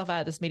take myself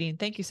out of this meeting.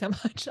 Thank you so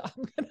much.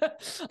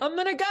 I'm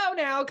going to go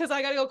now because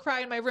I got to go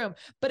cry in my room,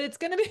 but it's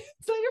not your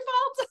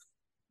fault.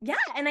 Yeah.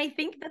 And I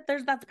think that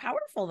that's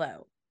powerful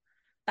though.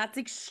 That's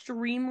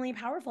extremely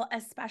powerful,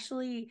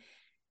 especially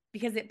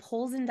because it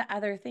pulls into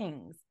other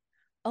things.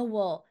 Oh,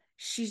 well,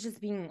 she's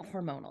just being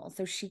hormonal,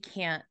 so she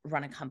can't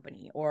run a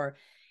company, or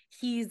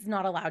he's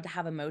not allowed to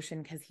have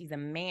emotion because he's a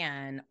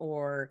man,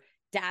 or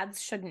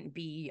dads shouldn't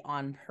be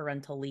on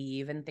parental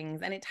leave and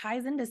things. And it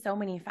ties into so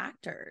many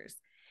factors.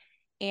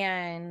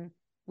 And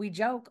we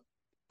joke,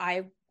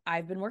 I've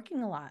been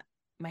working a lot.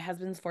 My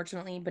husband's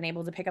fortunately been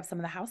able to pick up some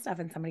of the house stuff,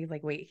 and somebody's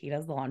like, wait, he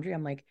does the laundry?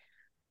 I'm like,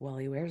 well,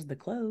 he wears the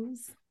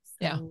clothes.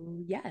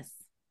 So yes,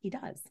 he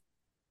does.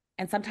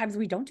 And sometimes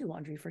we don't do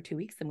laundry for 2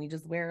 weeks and we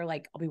just wear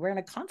like, I'll be wearing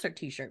a concert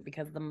t-shirt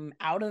because I'm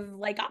out of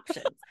like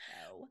options.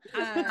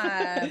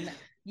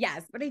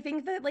 Yes, but I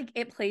think that like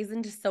it plays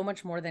into so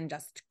much more than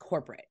just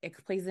corporate. It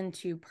plays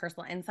into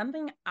personal and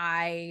something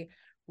I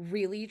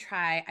really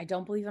try. I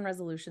don't believe in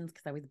resolutions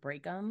because I always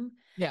break them.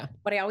 Yeah.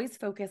 But I always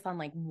focus on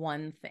like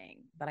one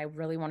thing that I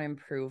really want to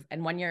improve.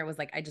 And one year it was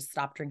like, I just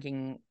stopped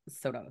drinking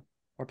soda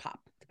or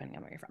pop, depending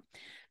on where you're from.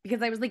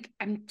 Because I was like,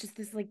 I'm just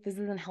this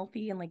isn't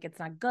healthy and like it's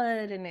not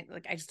good. And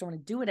I just don't want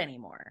to do it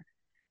anymore.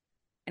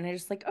 And I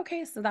just like,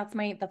 okay, so that's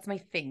my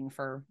thing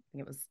for I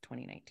think it was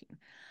 2019.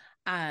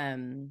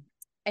 And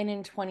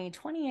in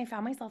 2020, I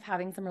found myself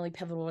having some really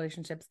pivotal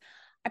relationships.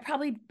 I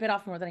probably bit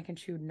off more than I can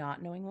chew,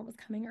 not knowing what was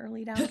coming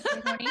early down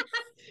 2020.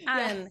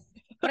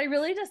 But I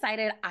really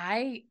decided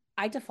I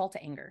default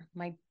to anger.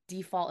 My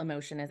default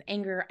emotion is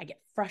anger. I get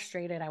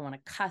frustrated. I want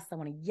to cuss. I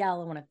want to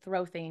yell. I want to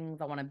throw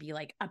things. I want to be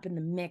like up in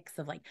the mix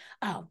of like,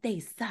 oh,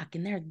 they suck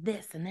and they're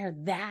this and they're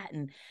that.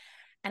 And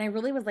I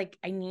really was like,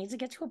 I need to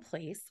get to a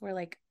place where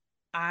like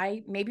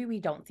maybe we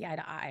don't see eye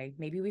to eye.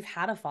 Maybe we've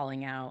had a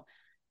falling out.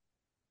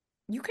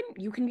 You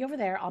can be over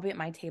there. I'll be at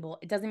my table.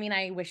 It doesn't mean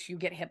I wish you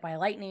get hit by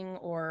lightning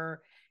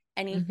or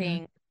Mm-hmm.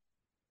 anything.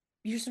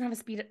 You just don't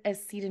have a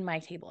seat in my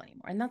table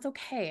anymore. And that's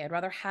okay. I'd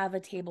rather have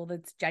a table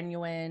that's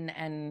genuine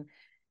and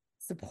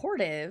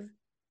supportive,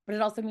 but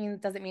it also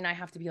doesn't mean I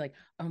have to be like,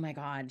 oh my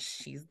God,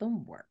 she's the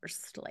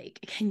worst.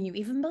 Like, can you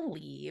even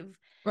believe?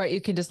 Right.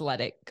 You can just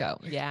let it go.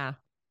 Yeah.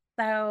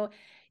 So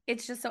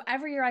it's just so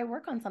every year I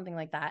work on something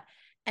like that.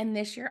 And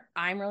this year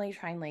I'm really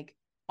trying like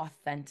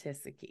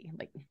authenticity.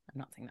 Like, I'm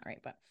not saying that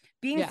right, but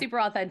being Yeah. super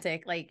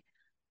authentic. Like,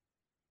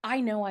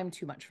 I know I'm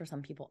too much for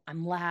some people.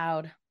 I'm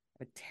loud, I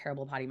have a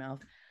terrible potty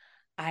mouth.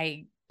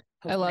 I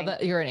I post love my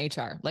that you're in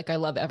HR. Like I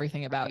love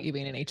everything about right. you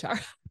being in HR.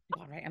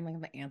 God, right. I'm like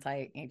the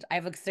anti-age. I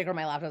have a sticker on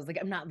my laptop. I was like,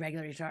 I'm not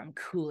regular HR, I'm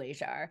cool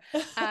HR.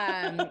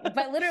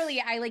 But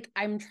literally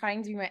I'm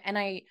trying to be and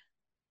I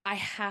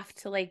have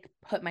to like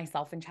put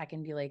myself in check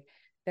and be like,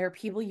 there are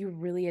people you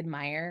really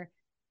admire.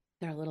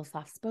 They're a little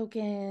soft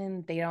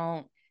spoken. They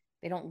don't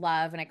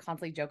love. And I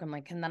constantly joke, I'm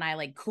like, and then I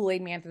like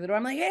Kool-Aid man through the door.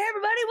 I'm like, hey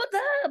everybody, what's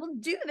up? Let's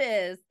do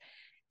this.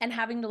 And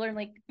having to learn,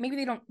 like, maybe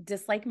they don't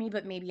dislike me,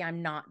 but maybe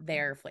I'm not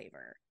their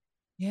flavor.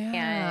 Yeah.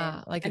 And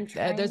I'm Like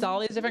there's all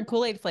trying these different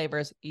Kool-Aid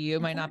flavors. You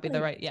might not be the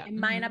exactly. right. Yeah. It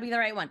might Mm-hmm. not be the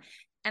right one.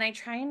 And I'm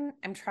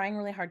trying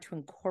really hard to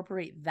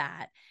incorporate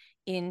that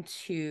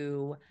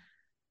into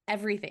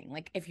everything.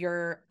 Like if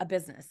you're a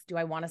business, do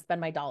I want to spend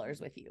my dollars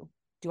with you?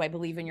 Do I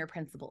believe in your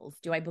principles?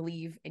 Do I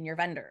believe in your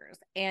vendors?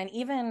 And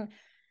even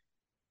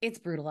it's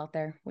brutal out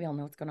there. We all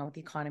know what's going on with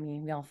the economy.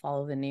 We all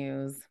follow the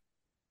news.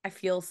 I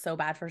feel so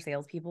bad for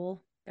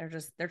salespeople.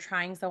 They're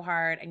trying so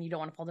hard and you don't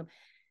want to fall them.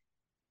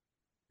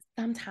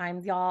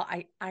 Sometimes, y'all,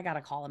 I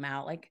gotta call him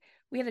out. Like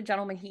we had a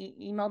gentleman, he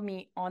emailed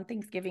me on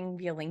Thanksgiving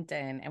via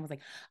LinkedIn and was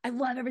like, I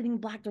love everything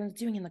Blackthorn's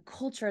doing in the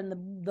culture and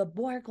the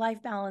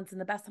work-life balance and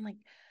the best. I'm like,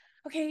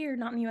 okay, you're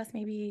not in the US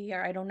maybe,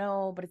 or I don't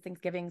know, but it's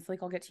Thanksgiving, so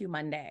like I'll get to you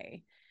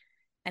Monday.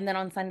 And then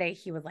on Sunday,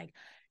 he was like,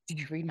 did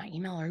you read my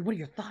email or what are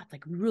your thoughts?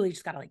 Like, we really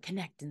just gotta like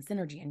connect and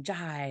synergy and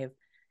jive.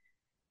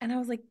 And I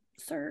was like,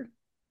 sir,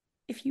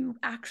 if you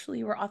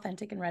actually were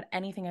authentic and read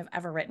anything I've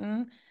ever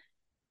written,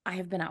 I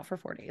have been out for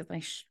 4 days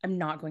and I'm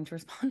not going to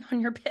respond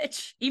on your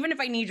pitch. Even if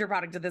I need your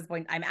product at this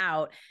point, I'm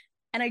out.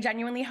 And I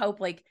genuinely hope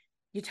like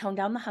you tone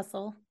down the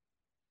hustle,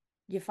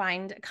 you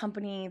find a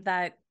company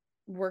that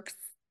works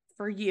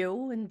for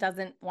you and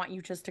doesn't want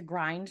you just to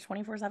grind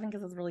 24/7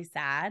 because it's really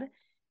sad.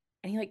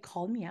 And he like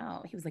called me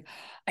out. He was like,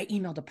 I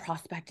emailed a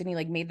prospect and he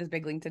like made this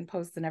big LinkedIn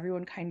post and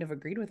everyone kind of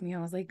agreed with me.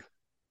 I was like,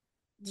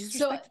 just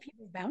So respect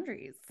people's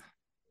boundaries.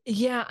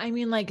 yeah, I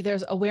mean, like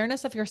there's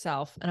awareness of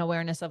yourself and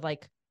awareness of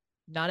like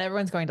not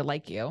everyone's going to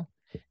like you.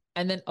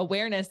 And then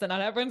awareness that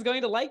not everyone's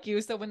going to like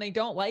you. So when they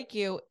don't like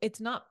you, it's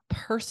not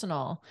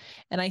personal.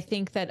 And I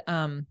think that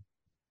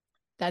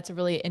that's a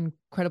really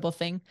incredible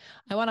thing.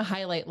 I want to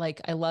highlight,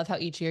 like, I love how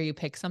each year you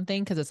pick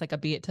something because it's like a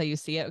be it till you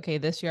see it. Okay,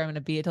 this year I'm going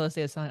to be it till I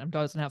see it. I'm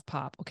going to have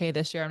pop. Okay,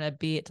 this year I'm going to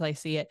be it till I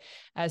see it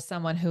as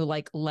someone who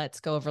like lets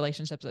go of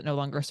relationships that no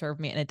longer serve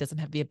me and it doesn't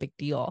have to be a big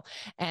deal.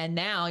 And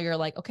now you're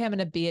like, okay, I'm going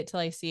to be it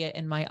till I see it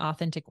in my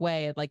authentic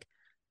way. Like,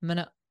 I'm going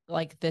to,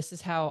 like, this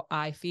is how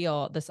I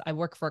feel. This, I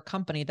work for a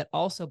company that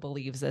also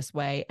believes this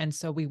way. And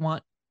so we're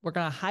going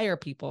to hire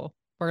people.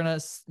 We're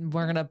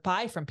going to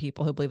buy from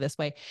people who believe this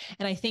way.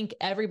 And I think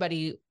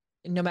everybody,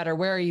 no matter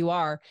where you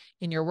are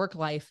in your work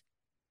life,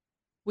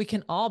 we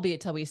can all be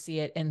it till we see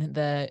it in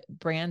the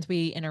brands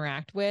we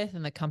interact with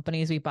and the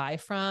companies we buy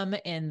from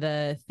and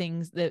the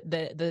things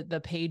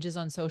the pages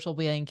on social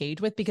we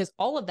engage with, because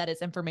all of that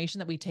is information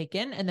that we take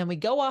in and then we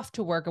go off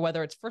to work, or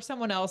whether it's for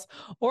someone else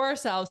or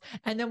ourselves,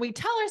 and then we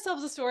tell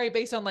ourselves a story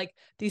based on like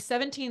these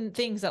 17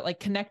 things that like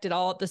connected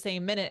all at the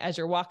same minute as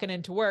you're walking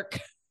into work.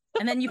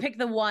 And then you pick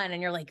the one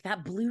and you're like,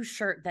 that blue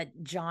shirt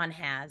that John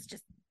has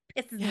just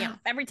pisses me Yeah. off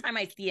every time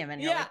I see him.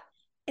 And you're Yeah. like,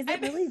 is it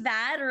And really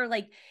that? Or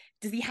like,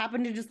 does he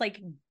happen to just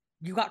like,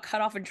 you got cut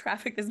off in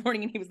traffic this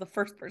morning and he was the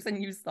first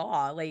person you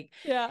saw? Like,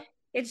 yeah.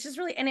 it's just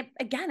really, and it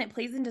again, it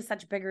plays into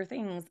such bigger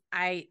things.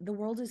 The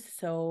world is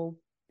so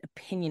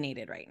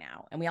opinionated right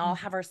now and we all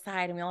Mm-hmm. have our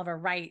side and we all have our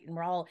right and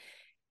we're all,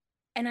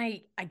 and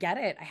I get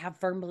it. I have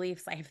firm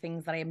beliefs. I have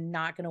things that I am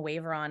not going to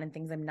waver on and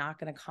things I'm not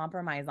going to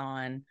compromise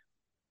on.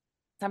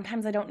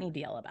 Sometimes I don't need to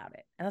yell about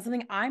it. And that's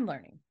something I'm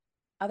learning.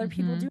 Other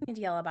people do Mm-hmm. need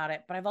to yell about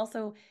it, but I've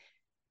also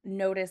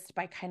noticed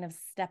by kind of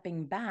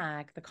stepping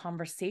back, the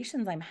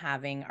conversations I'm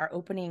having are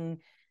opening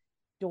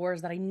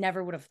doors that I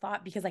never would have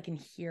thought because I can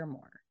hear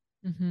more.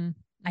 Mm-hmm.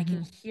 I can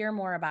Mm-hmm. hear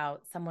more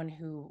about someone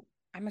who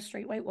I'm a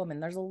straight white woman.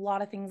 There's a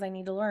lot of things I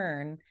need to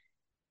learn.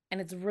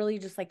 And it's really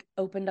just like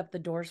opened up the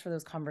doors for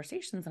those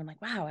conversations. And I'm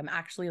like, wow, I'm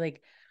actually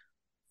like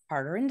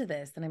harder into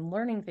this and I'm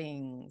learning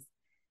things.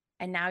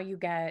 And now you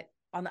get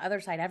on the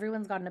other side,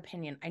 everyone's got an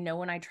opinion. I know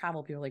when I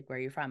travel, people are like, where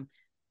are you from?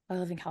 I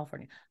live in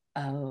California.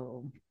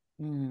 Oh,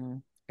 are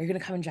you going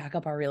to come and jack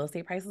up our real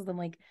estate prices? I'm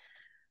like,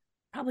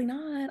 probably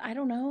not. I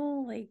don't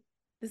know. Like,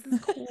 this is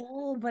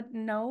cool, but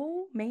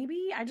no,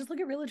 maybe. I just look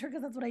at realtor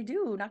because that's what I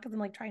do, not because I'm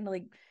like trying to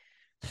like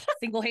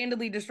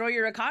single-handedly destroy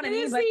your economy.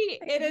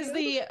 It is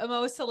the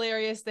most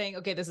hilarious thing.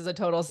 Okay, this is a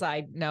total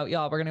side note,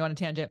 y'all. We're gonna go on a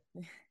tangent.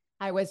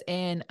 I was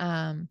in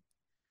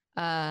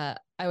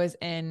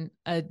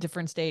a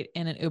different state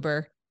in an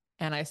Uber,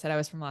 and I said I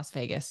was from Las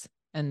Vegas,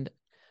 and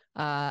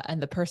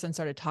the person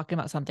started talking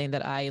about something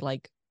that I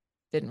like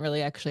didn't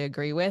really actually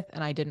agree with,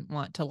 and I didn't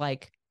want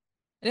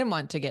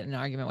to get in an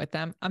argument with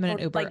them. I'm in an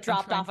Uber, like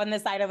dropped off on the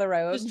side of the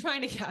road.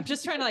 I'm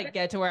just trying to like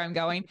get to where I'm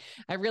going.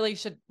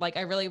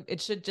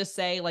 It should just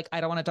say like, I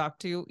don't want to talk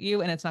to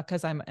you. And it's not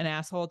because I'm an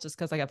asshole, just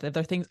because I got the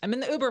other things. I'm in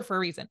the Uber for a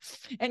reason.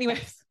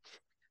 Anyways.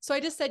 So I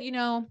just said,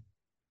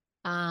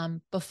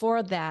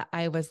 before that,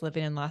 I was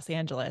living in Los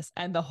Angeles,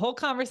 and the whole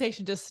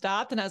conversation just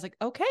stopped. And I was like,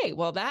 okay,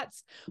 well,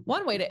 that's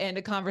one way to end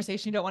a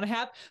conversation you don't want to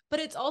have. But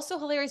it's also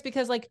hilarious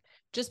because, like,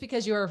 just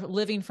because you're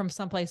living from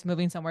someplace,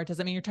 moving somewhere,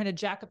 doesn't mean you're trying to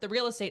jack up the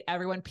real estate.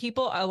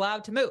 People are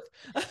allowed to move.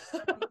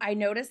 I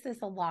notice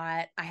this a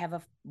lot. I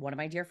have one of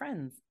my dear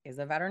friends is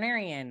a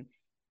veterinarian.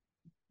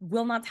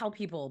 Will not tell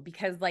people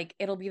because like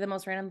it'll be the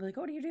most random, like,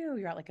 oh, what do you do?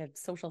 You're at like a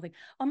social thing.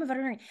 Oh, I'm a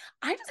veterinarian.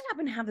 I just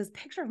happen to have this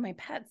picture of my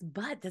pet's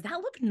butt. Does that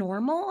look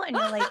normal? And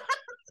you're like,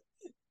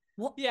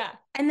 well, yeah.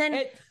 And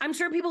then I'm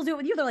sure people do it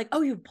with you. They're like,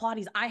 oh, you have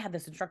Pilates. I had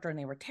this instructor and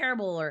they were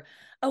terrible. Or,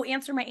 oh,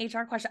 answer my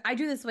HR question. I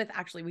do this with,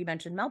 actually, we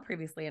mentioned Mel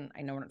previously, and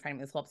I know we're not trying to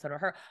make this whole episode of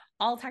her.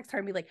 I'll text her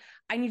and be like,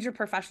 I need your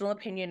professional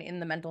opinion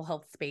in the mental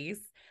health space.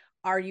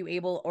 Are you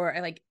able, or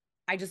like,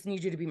 I just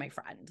need you to be my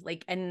friend.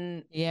 Like,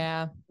 and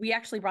yeah, we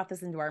actually brought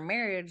this into our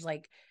marriage.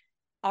 Like,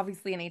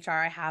 obviously in HR,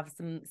 I have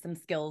some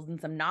skills and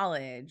some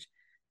knowledge.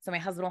 So my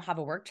husband will have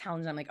a work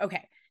challenge. And I'm like,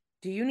 okay,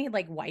 do you need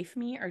like wife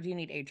me or do you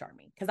need HR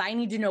me? Because I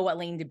need to know what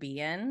lane to be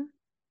in.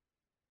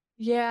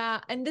 Yeah.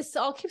 And this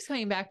all keeps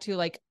coming back to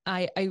like,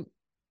 it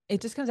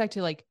just comes back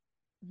to like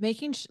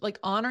making like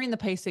honoring the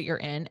place that you're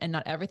in, and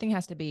not everything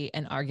has to be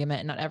an argument,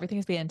 and not everything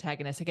has to be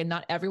antagonistic, and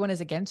not everyone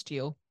is against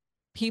you.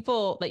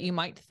 People that you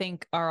might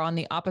think are on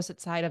the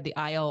opposite side of the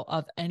aisle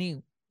of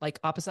any, like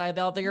opposite side of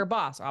the aisle of your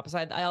boss, or opposite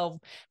side of the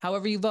aisle,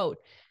 however you vote.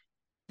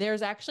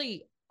 There's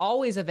actually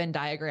always a Venn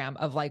diagram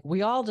of like,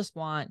 we want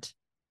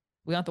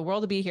the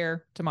world to be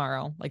here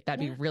tomorrow. Like that'd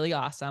be really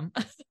awesome.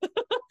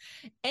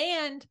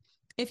 And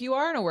if you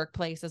are in a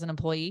workplace as an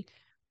employee,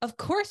 of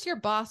course your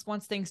boss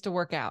wants things to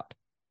work out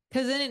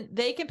because then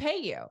they can pay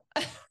you.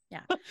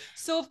 Yeah.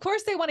 So of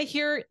course they want to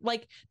hear,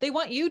 like, they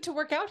want you to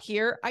work out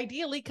here,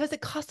 ideally, because it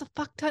costs a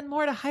fuck ton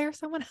more to hire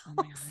someone else. Oh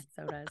my God,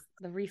 so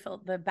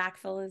does the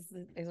backfill is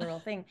a real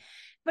thing.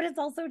 But it's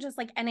also just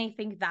like, and I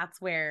think that's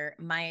where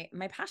my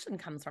passion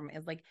comes from,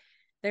 is like,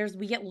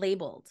 we get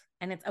labeled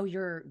and it's, oh,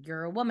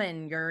 you're a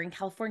woman, you're in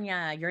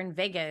California, you're in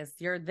Vegas,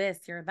 you're this,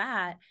 you're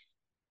that.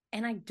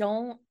 And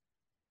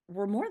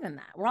we're more than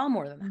that. We're all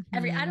more than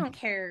that. Mm-hmm. I don't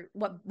care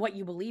what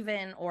you believe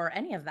in or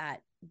any of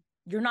that.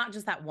 You're not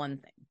just that one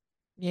thing.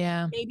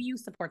 Yeah. Maybe you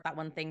support that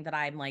one thing that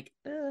I'm like,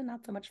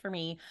 not so much for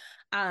me.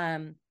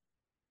 But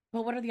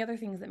what are the other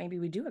things that maybe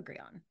we do agree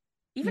on?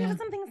 Even if it's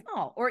something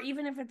small, or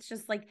even if it's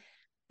just like,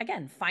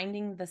 again,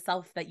 finding the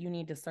self that you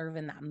need to serve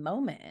in that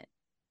moment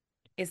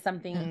is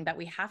something that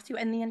we have to.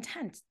 And the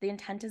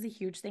intent is a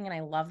huge thing. And I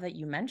love that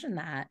you mentioned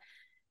that,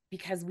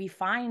 because we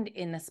find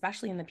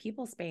especially in the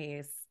people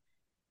space,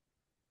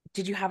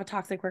 did you have a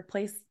toxic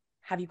workplace?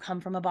 Have you come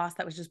from a boss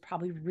that was just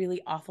probably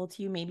really awful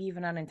to you, maybe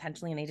even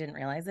unintentionally, and they didn't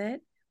realize it?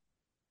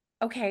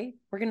 Okay,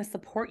 we're going to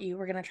support you.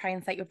 We're going to try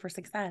and set you up for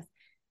success.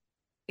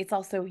 It's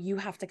also, you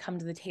have to come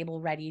to the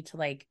table ready to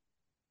like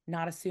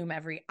not assume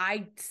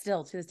I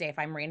still to this day, if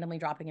I'm randomly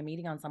dropping a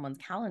meeting on someone's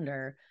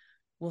calendar,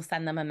 will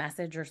send them a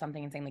message or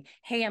something and saying like,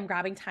 hey, I'm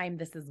grabbing time.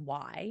 This is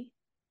why.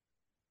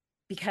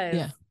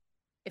 Because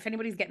if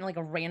anybody's getting like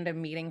a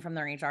random meeting from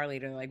their HR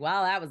leader, like,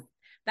 well,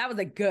 that was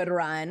a good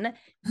run.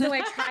 So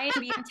I try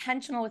and be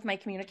intentional with my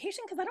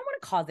communication because I don't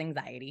want to cause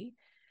anxiety.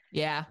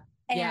 Yeah.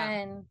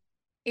 And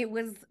it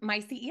was, my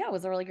CEO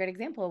was a really great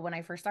example. When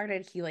I first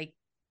started,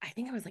 I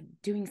think I was like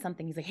doing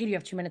something. He's like, hey, do you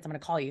have 2 minutes? I'm going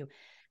to call you.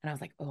 And I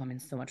was like, oh, I'm in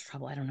so much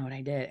trouble. I don't know what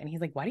I did. And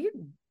he's like, why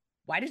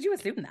did you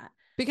assume that?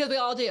 Because we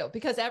all do.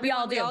 Because we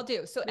all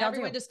do. So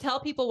everyone just tell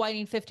people why you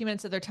need 50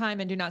 minutes of their time,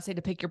 and do not say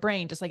to pick your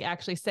brain. Just like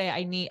actually say,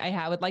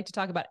 I would like to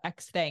talk about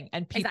X thing.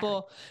 And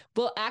people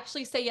will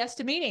actually say yes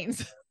to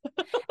meetings.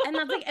 And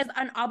that's like,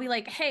 and I'll be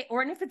like, hey,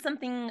 or if it's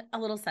something a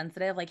little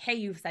sensitive, like, hey,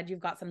 you've said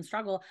you've got some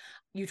struggle.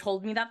 You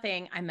told me that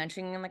thing. I'm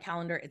mentioning in the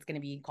calendar, it's going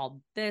to be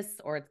called this,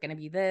 or it's going to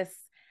be this.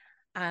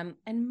 And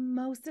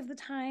most of the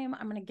time,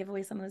 I'm going to give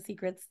away some of the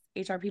secrets.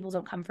 HR people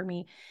don't come for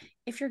me.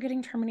 If you're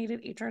getting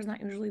terminated, HR is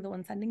not usually the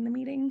one sending the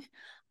meeting.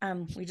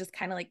 We just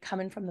kind of like come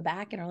in from the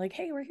back and are like,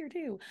 hey, we're here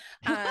too.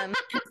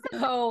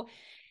 So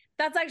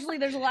that's actually,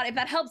 there's a lot. If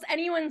that helps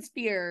anyone's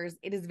fears,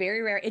 it is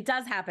very rare. It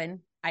does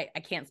happen. I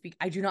can't speak.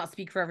 I do not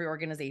speak for every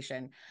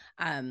organization.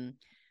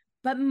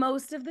 But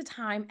most of the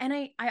time, and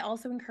I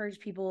also encourage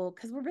people,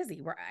 because we're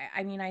busy.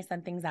 I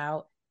send things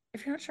out.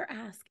 If you're not sure,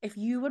 ask. If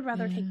you would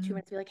rather take 2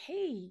 minutes, be like,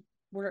 hey,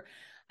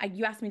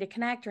 you asked me to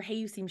connect, or hey,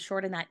 you seem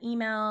short in that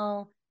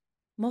email.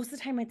 Most of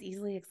the time it's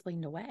easily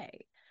explained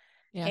away.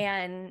 Yeah.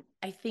 And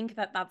I think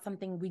that that's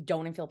something we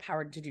don't feel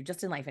powered to do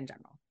just in life in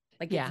general.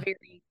 Like Yeah.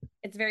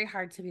 it's very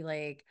hard to be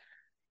like,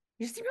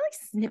 you seem really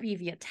snippy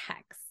via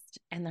text.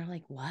 And they're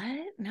like, what?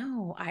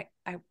 No, I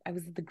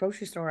was at the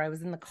grocery store. I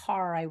was in the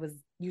car. I was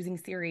using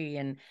Siri.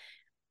 And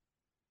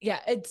yeah,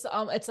 it's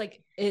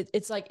like,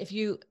 it's like if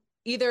you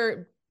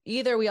either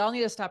we all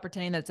need to stop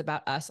pretending that it's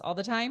about us all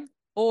the time,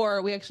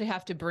 or we actually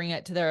have to bring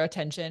it to their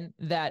attention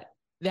that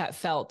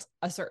felt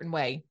a certain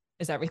way.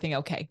 Is everything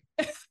okay?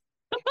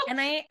 And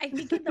I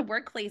think in the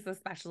workplace,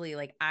 especially,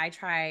 like I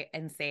try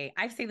and say,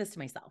 I say this to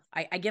myself.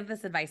 I give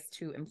this advice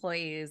to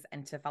employees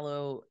and to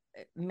fellow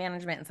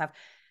management and stuff.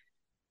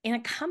 In a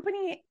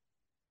company,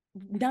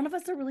 none of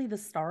us are really the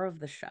star of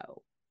the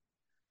show.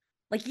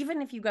 Like,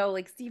 even if you go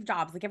like Steve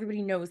Jobs, like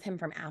everybody knows him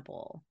from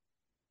Apple.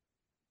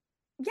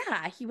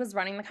 Yeah, he was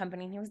running the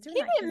company and he was doing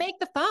He that. didn't make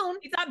the phone.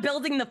 He's not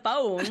building the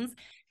phones.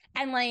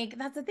 And like,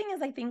 that's the thing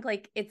is I think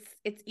like it's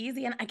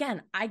easy. And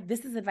again,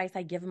 this is advice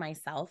I give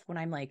myself when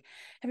I'm like,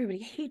 everybody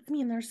hates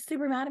me and they're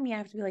super mad at me. I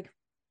have to be like,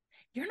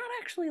 you're not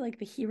actually like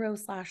the hero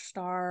 /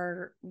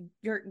 star.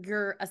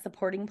 You're a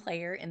supporting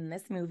player in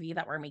this movie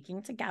that we're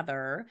making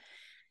together.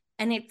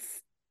 And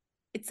it's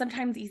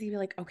sometimes easy to be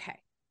like, okay,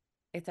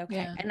 it's okay.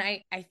 Yeah. And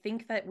I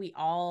think that we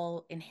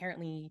all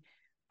inherently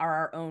are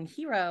our own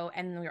hero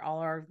and we're all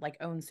our like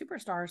own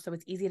superstar. So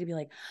it's easy to be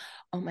like,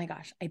 oh my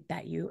gosh, I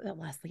bet you that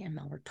Leslie and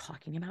Mel were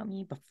talking about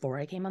me before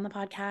I came on the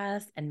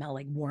podcast and Mel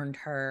like warned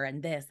her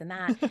and this and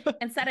that.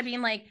 Instead of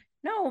being like,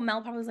 no,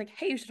 Mel probably was like,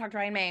 hey, you should talk to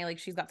Ryan May. Like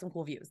she's got some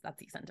cool views. That's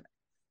the sentiment.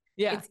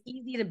 Yeah. It's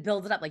easy to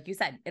build it up. Like you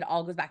said, it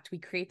all goes back to we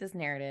create this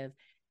narrative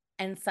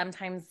and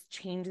sometimes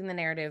changing the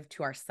narrative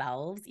to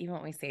ourselves, even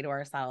what we say to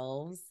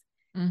ourselves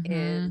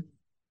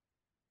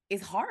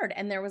is hard.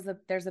 And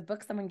there's a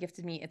book someone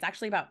gifted me. It's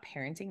actually about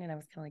parenting. And I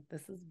was kind of like,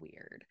 this is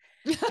weird.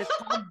 It's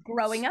called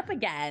Growing Up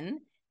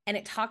Again. And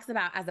it talks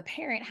about as a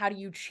parent, how do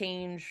you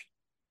change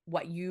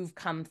what you've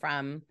come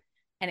from?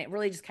 And it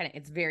really just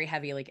it's very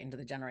heavy, like into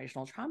the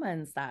generational trauma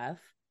and stuff.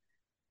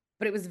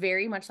 But it was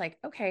very much like,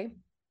 okay,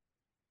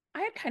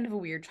 I had kind of a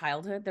weird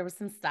childhood. There was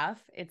some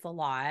stuff. It's a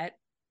lot.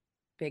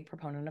 Big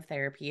proponent of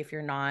therapy if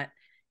you're not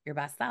your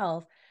best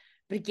self.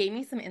 But it gave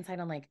me some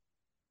insight on like,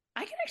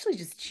 I can actually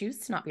just choose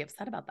to not be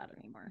upset about that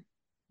anymore.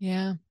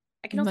 Yeah.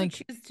 I can also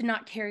choose to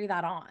not carry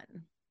that on.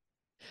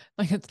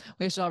 Like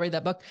we should all read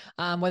that book,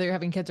 whether you're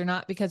having kids or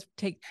not, because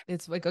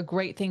it's like a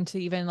great thing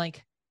to even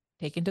like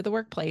take into the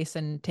workplace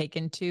and take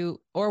into,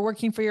 or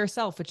working for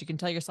yourself, which you can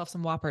tell yourself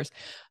some whoppers.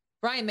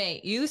 Ryan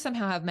May, you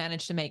somehow have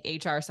managed to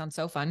make HR sound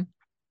so fun.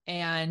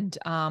 And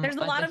there's a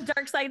lot of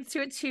dark sides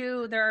to it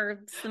too. There are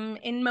some,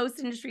 in most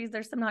industries,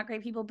 there's some not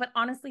great people, but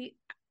honestly,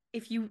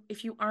 if you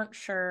aren't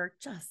sure,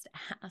 just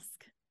ask.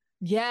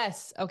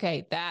 Yes.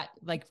 Okay. That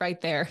like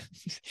right there.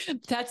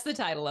 That's the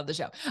title of the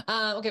show.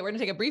 Okay. We're going to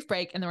take a brief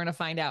break and then we're going to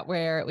find out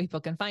where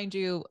people can find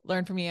you,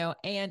 learn from you,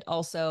 and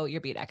also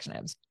your Be It action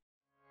items.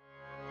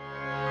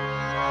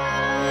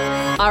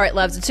 All right,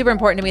 loves, it's super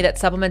important to me that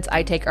supplements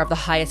I take are of the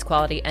highest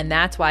quality. And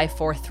that's why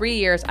for 3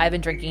 years, I've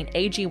been drinking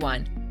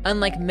AG1.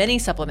 Unlike many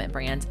supplement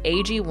brands,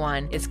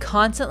 AG1 is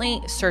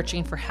constantly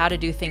searching for how to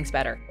do things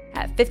better.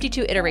 At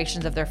 52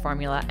 iterations of their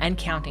formula and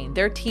counting,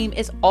 their team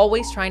is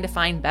always trying to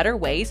find better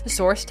ways to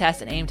source,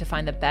 test, and aim to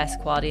find the best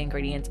quality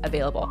ingredients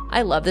available.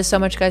 I love this so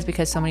much, guys,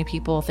 because so many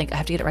people think I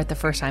have to get it right the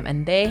first time,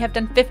 and they have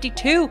done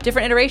 52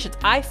 different iterations.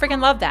 I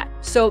freaking love that.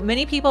 So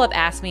many people have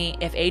asked me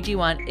if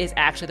AG1 is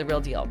actually the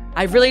real deal.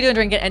 I really do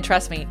drink it, and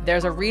trust me,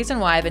 there's a reason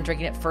why I've been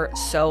drinking it for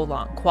so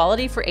long.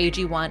 Quality for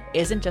AG1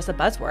 isn't just a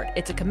buzzword.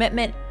 It's a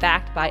commitment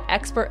backed by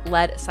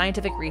expert-led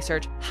scientific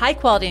research,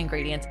 high-quality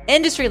ingredients,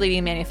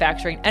 industry-leading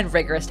manufacturing, and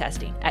rigorous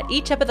testing. At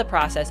each step of the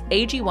process,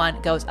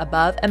 AG1 goes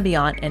above and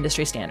beyond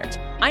industry standards.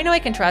 I know I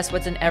can trust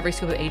what's in every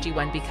scoop of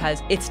AG1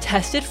 because it's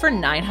tested for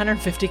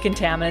 950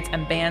 contaminants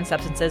and banned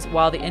substances,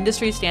 while the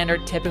industry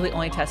standard typically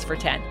only tests for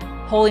 10.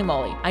 Holy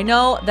moly. I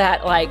know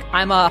that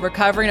I'm a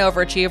recovering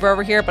overachiever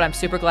over here, but I'm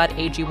super glad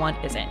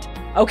AG1 isn't.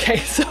 Okay,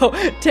 so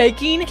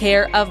taking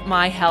care of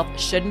my health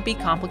shouldn't be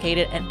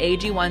complicated, and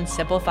AG1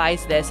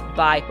 simplifies this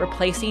by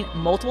replacing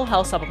multiple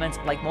health supplements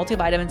like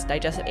multivitamins,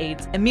 digestive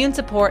aids, immune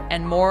support,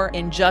 and more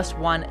in just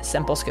one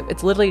simple scoop.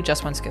 It's literally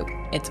just one scoop.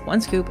 It's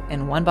one scoop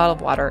in one bottle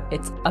of water.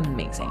 It's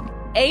amazing.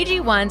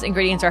 AG1's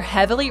ingredients are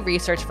heavily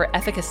researched for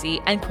efficacy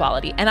and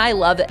quality, and I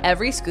love that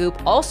every scoop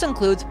also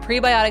includes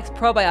prebiotics,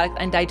 probiotics,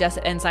 and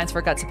digestive enzymes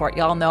for gut support.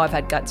 Y'all know I've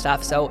had gut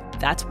stuff, so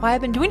that's why I've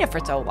been doing it for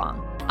so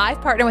long.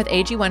 I've partnered with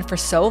AG1 for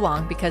so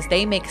long because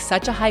they make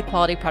such a high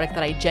quality product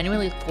that I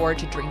genuinely look forward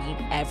to drinking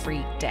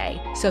every day.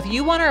 So if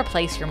you want to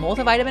replace your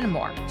multivitamin and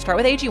more, start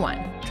with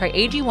AG1. Try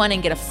AG1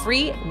 and get a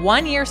free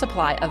 1-year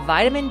supply of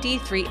vitamin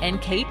D3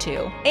 and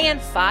K2 and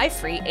 5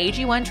 free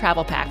AG1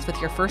 travel packs with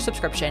your first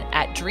subscription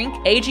at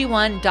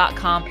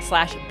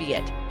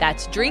drinkag1.com/beit.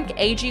 That's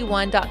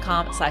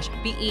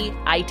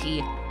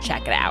drinkag1.com/BEIT.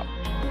 Check it out.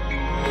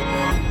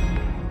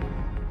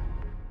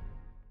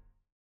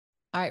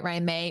 All right,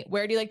 Ryan May,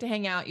 where do you like to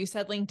hang out? You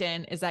said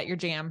LinkedIn. Is that your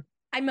jam?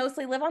 I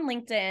mostly live on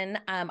LinkedIn.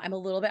 I'm a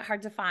little bit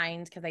hard to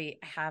find because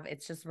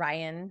it's just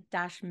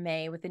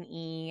Ryan-May with an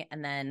E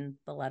and then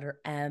the letter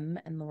M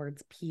and the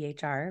words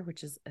PHR,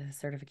 which is a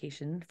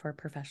certification for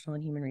professional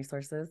and human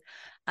resources.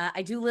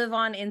 I do live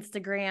on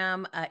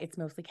Instagram. It's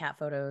mostly cat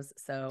photos.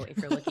 So if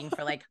you're looking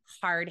for like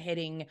hard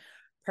hitting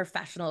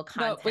professional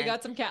content. No, we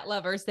got some cat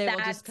lovers. They will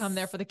just come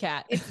there for the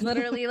cat. It's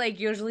literally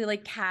like usually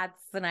like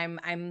cats, and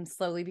I'm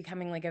slowly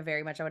becoming like I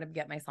want to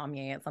get my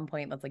sommelier at some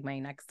point. That's like my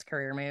next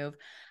career move.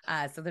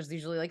 So there's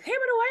usually like, hey, I'm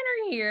at a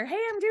winery here. Hey,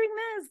 I'm doing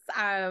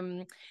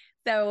this.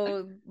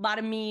 So a lot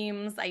of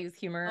memes. I use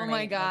humor. Oh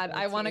my God.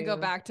 I want to go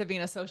back to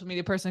being a social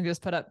media person who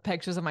just put up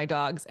pictures of my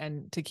dogs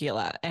and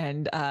tequila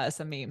and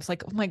some memes.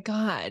 Like, oh my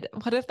God,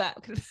 what if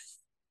that could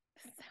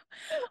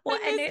well,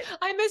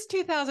 I miss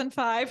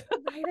 2005.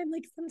 Right. I'm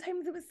like,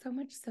 sometimes it was so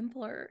much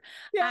simpler.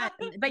 Yeah.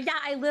 But yeah,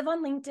 I live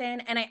on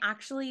LinkedIn and I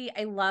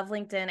love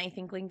LinkedIn. I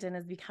think LinkedIn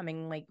is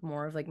becoming like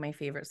more of like my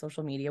favorite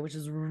social media, which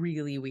is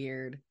really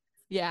weird.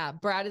 Yeah.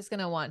 Brad is going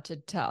to want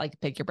to like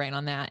pick your brain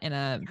on that in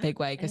a big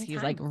way. Cause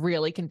he's like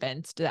really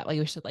convinced that like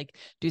we should like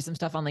do some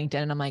stuff on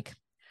LinkedIn. And I'm like,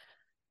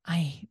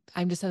 I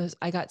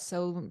got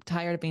so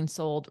tired of being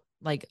sold.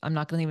 Like, I'm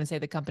not going to even say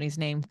the company's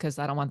name because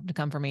I don't want them to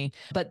come for me.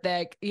 But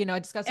I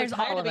just got so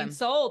tired of being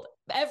sold.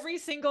 Every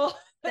single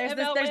there's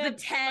the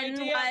 10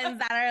 ones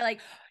that are like,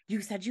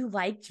 you said you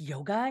liked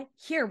yoga.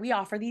 Here, we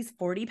offer these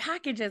 40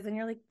 packages, and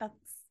you're like,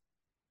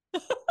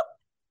 that's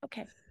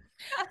okay.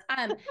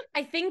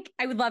 I think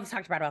I would love to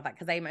talk to Brad about that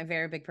because I'm a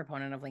very big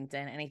proponent of LinkedIn,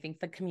 and I think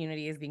the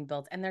community is being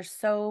built, and there's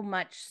so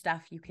much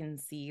stuff you can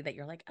see that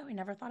you're like, oh, I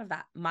never thought of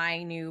that.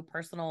 My new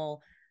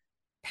personal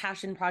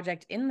passion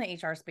project in the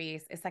HR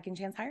space is second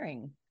chance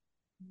hiring.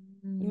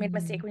 You made a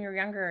mistake when you were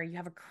younger. You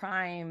have a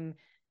crime.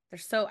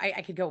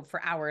 I could go for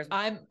hours.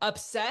 I'm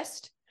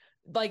obsessed.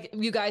 Like,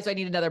 you guys, I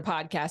need another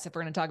podcast if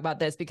we're going to talk about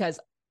this because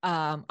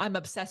I'm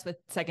obsessed with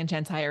second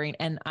chance hiring.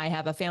 And I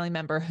have a family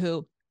member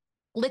who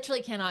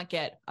literally cannot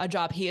get a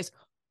job he is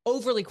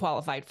overly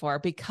qualified for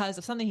because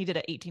of something he did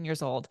at 18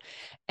 years old.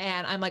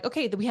 And I'm like,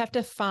 okay, we have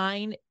to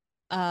find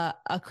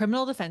a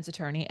criminal defense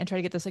attorney and try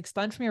to get this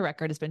expunged from your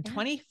record. It's been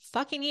 20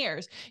 fucking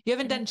years. You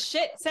haven't done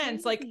shit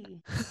since. Like,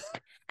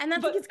 and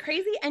that's like, it's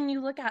crazy. And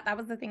you look at, that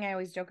was the thing I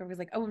always joke. I was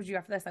like, oh, what would you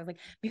after this? I was like,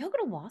 maybe I'll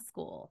go to law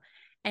school.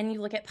 And you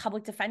look at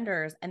public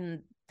defenders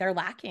and they're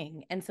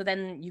lacking. And so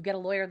then you get a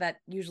lawyer that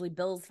usually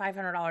bills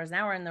 $500 an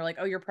hour and they're like,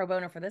 oh, you're pro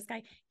bono for this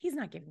guy. He's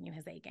not giving you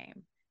his A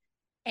game.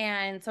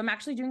 And so I'm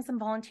actually doing some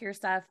volunteer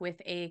stuff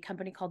with a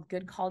company called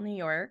Good Call New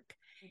York.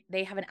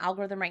 They have an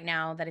algorithm right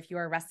now that if you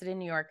are arrested in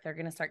New York, they're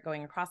going to start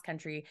going across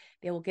country.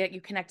 They will get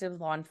you connected with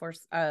law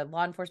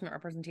enforcement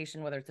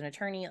representation, whether it's an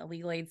attorney, a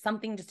legal aid,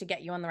 something just to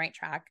get you on the right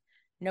track.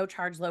 No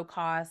charge, low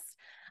cost.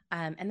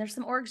 And there's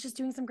some orgs just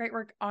doing some great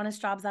work,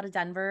 Honest Jobs out of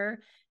Denver.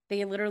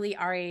 They literally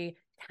are a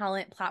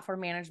talent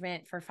platform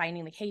management for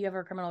finding like, hey, you have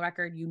a criminal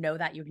record, you know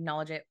that, you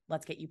acknowledge it,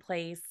 let's get you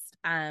placed.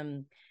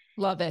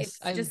 Love this.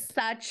 It's just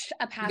such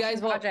a passion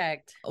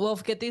project. We'll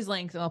get these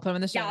links and I'll put them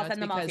in the show notes. I'll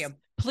send them all to you.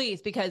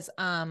 Please, because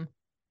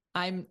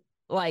I'm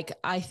like,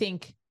 I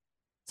think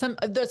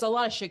there's a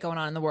lot of shit going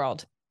on in the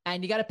world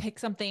and you got to pick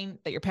something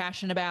that you're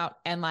passionate about.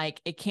 And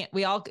like, if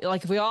we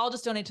all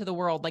just donate to the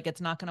world, like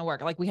it's not going to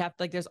work.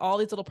 Like there's all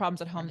these little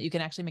problems at home that you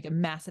can actually make a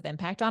massive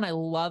impact on. I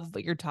love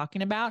what you're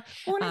talking about.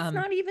 Well, and it's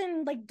not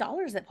even like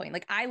dollars at point.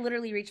 Like I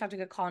literally reached out to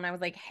Good Call and I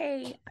was like,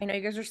 hey, I know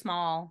you guys are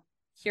small.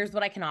 Here's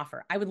what I can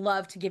offer. I would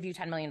love to give you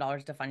 $10 million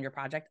to fund your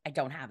project. I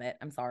don't have it.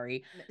 I'm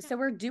sorry. So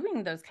we're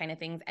doing those kind of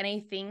things. And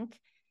I think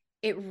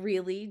it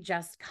really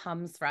just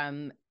comes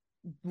from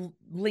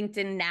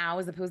LinkedIn now,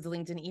 as opposed to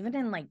LinkedIn, even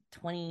in like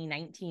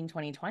 2019,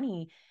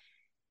 2020,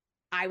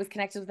 I was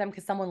connected with them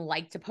because someone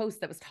liked a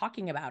post that was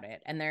talking about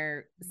it. And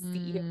their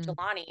CEO,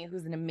 Jelani,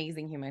 who's an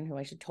amazing human who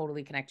I should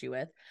totally connect you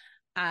with,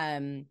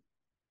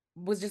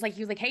 was just like,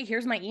 he was like, hey,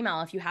 here's my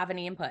email if you have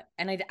any input.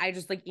 And I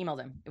just like emailed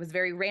him. It was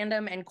very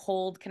random and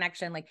cold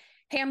connection. Like,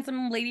 hey, I'm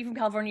some lady from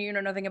California you know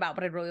nothing about,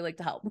 but I'd really like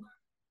to help.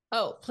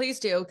 Oh, please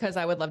do. Because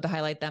I would love to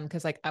highlight them.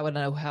 Because like, I would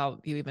know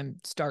how you even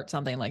start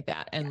something like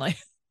that. And like,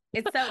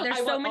 there's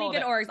so many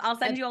good orgs. I'll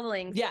send you all the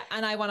links. Yeah.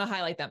 And I want to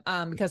highlight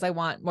them because I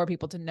want more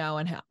people to know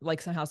and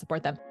like somehow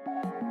support them.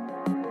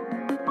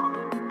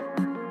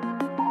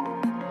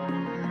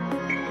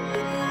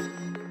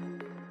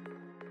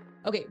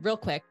 Okay, real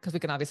quick, because we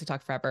can obviously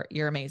talk forever.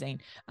 You're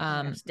amazing.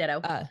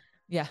 Ditto.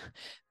 Yeah.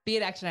 Be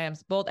it action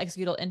items, bold,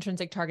 executable,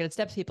 intrinsic, targeted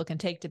steps people can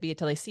take to be it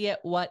till they see it.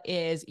 What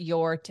is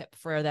your tip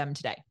for them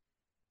today?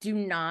 Do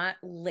not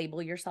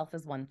label yourself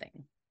as one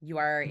thing. You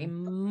are a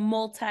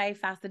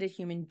multifaceted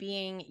human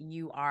being.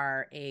 You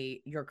are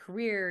your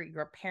career,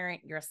 you're a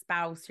parent, you're a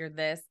spouse, you're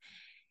this.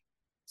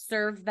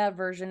 Serve the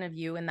version of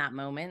you in that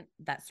moment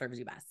that serves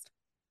you best.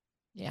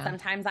 Yeah.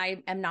 Sometimes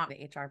I am not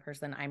the HR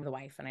person. I'm the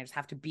wife and I just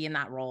have to be in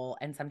that role.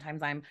 And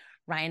sometimes I'm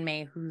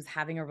Ryan-May, who's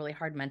having a really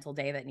hard mental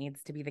day that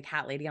needs to be the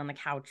cat lady on the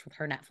couch with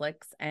her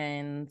Netflix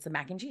and some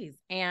mac and cheese.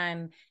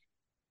 And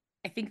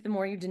I think the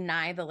more you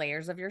deny the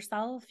layers of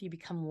yourself, you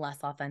become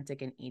less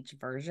authentic in each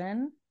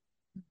version.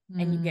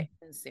 and you get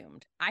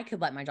consumed. I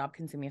could let my job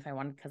consume me if I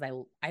wanted, because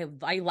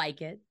I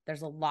like it.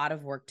 There's a lot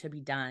of work to be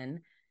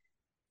done.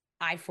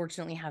 I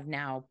fortunately have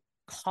now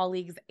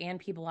colleagues and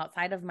people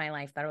outside of my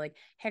life that are like,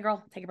 hey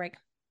girl, take a break.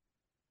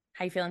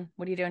 How you feeling?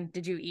 What are you doing?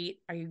 Did you eat?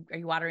 Are you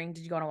watering?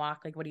 Did you go on a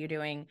walk? Like, what are you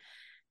doing?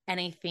 And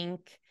I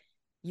think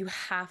you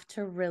have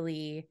to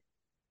really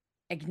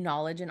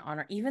acknowledge and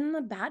honor even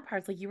the bad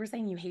parts. Like you were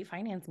saying, you hate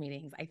finance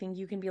meetings. I think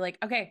you can be like,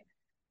 okay,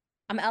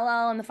 I'm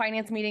LL in the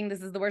finance meeting.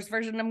 This is the worst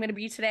version I'm going to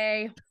be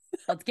today.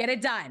 Let's get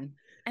it done.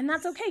 And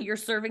that's okay. You're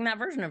serving that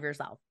version of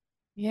yourself.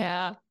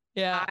 Yeah.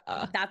 Yeah.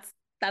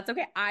 That's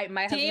okay.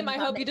 My team, I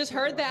hope you just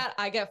heard that.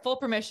 I get full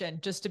permission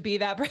just to be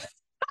that person.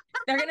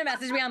 They're going to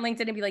message me on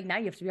LinkedIn and be like, now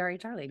you have to be our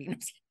HR lady.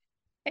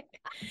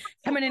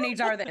 Come in and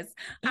HR this.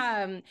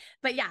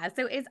 But yeah,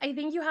 so I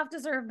think you have to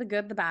serve the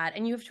good, the bad,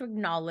 and you have to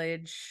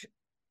acknowledge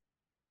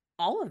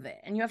all of it.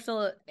 And you have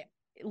to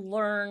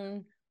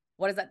learn,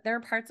 what is that? There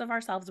are parts of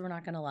ourselves we're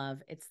not going to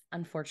love. It's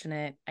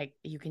unfortunate.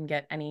 You can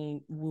get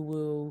any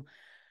woo-woo,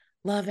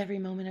 love every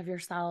moment of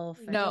yourself.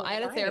 No, I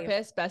had a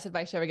therapist, best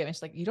advice she ever gave me.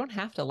 She's like, you don't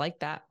have to like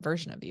that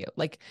version of you.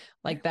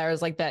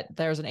 There's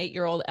an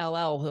 8-year-old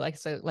LL who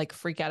likes to like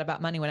freak out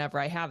about money whenever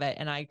I have it.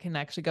 And I can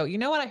actually go, you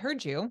know what? I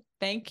heard you.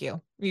 Thank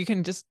you. You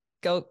can just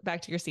go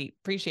back to your seat.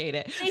 Appreciate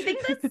it. I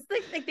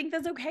think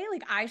that's okay.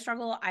 Like I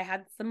struggle. I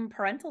had some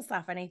parental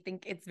stuff, and I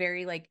think it's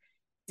very like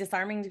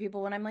disarming to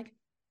people when I'm like,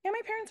 yeah,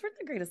 my parents weren't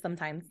the greatest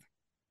sometimes.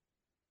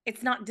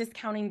 It's not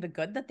discounting the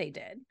good that they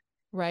did.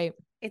 Right.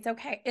 It's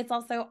okay. It's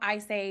also, I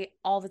say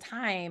all the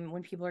time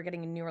when people are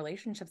getting in new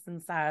relationships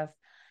and stuff,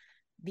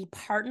 the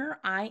partner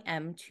I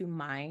am to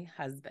my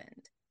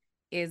husband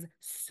is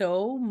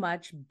so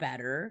much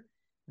better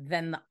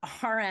than the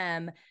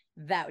RM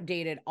that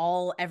dated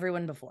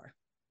everyone before.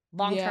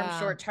 Long-term,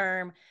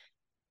 short-term,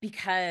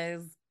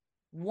 because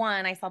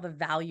one, I saw the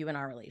value in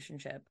our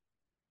relationship.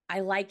 I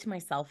liked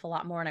myself a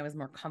lot more, and I was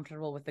more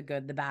comfortable with the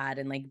good, the bad,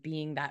 and like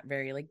being that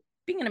very like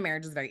being in a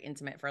marriage is very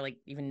intimate for like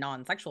even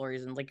non-sexual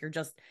reasons. Like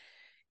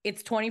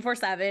it's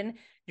 24/7.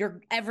 Your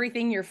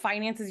everything, your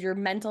finances, your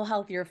mental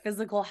health, your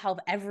physical health,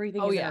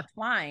 everything is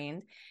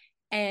intertwined.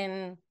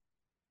 And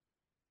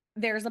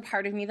there's a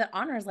part of me that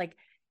honors like,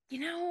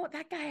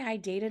 that guy I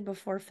dated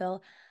before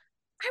Phil,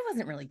 I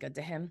wasn't really good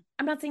to him.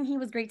 I'm not saying he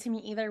was great to me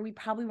either. We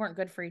probably weren't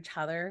good for each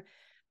other,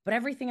 but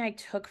everything I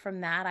took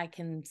from that, I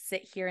can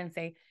sit here and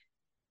say,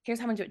 here's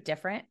how I'm going to do it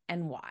different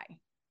and why.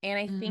 And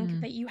I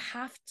think that you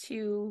have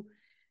to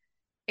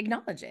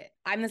acknowledge it.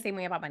 I'm the same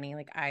way about money.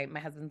 Like my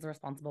husband's the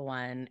responsible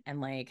one,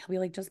 and like he'll be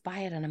like, just buy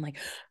it. And I'm like,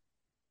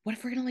 what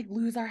if we're gonna like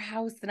lose our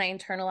house? And I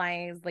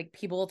internalize, like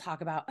people will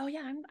talk about, oh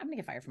yeah, I'm gonna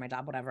get fired from my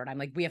job, whatever. And I'm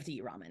like, we have to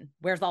eat ramen.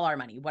 Where's all our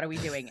money? What are we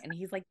doing? And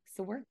he's like,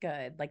 so we're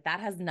good. Like that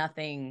has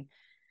nothing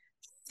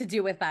to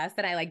do with us.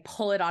 And I like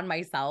pull it on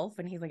myself.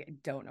 And he's like, I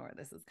don't know where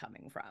this is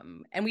coming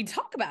from. And we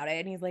talk about it.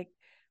 And he's like,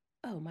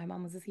 oh, my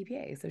mom was a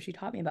CPA, so she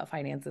taught me about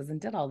finances and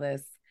did all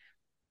this.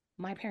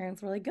 My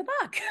parents were like, good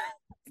luck.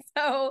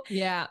 So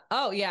yeah.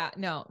 Oh yeah.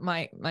 No,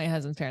 my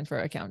husband's parents were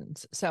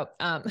accountants. So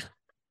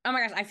oh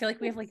my gosh, I feel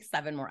like we have like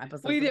 7 more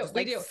episodes. We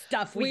do.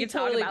 Stuff we can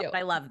totally talk about. But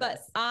I love this.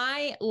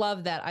 I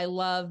love that. I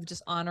love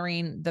just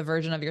honoring the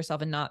version of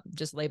yourself and not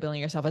just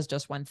labeling yourself as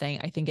just one thing.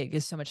 I think it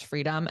gives so much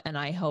freedom, and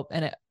I hope,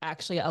 and it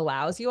actually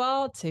allows you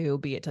all to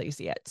be it till you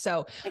see it.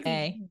 So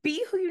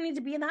be who you need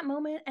to be in that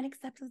moment, and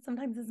accept that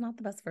sometimes it's not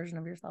the best version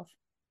of yourself.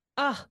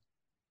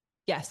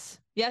 Yes.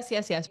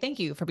 Thank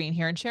you for being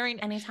here and sharing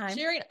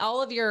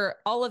all of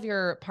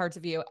your parts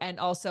of you, and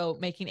also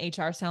making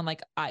HR sound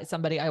like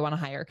somebody I want to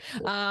hire.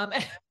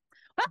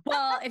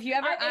 Well, if you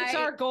ever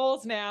HR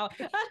goals now,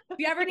 if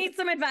you ever need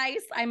some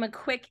advice, I'm a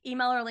quick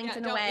email or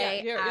LinkedIn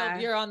away.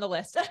 You're on the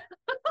list.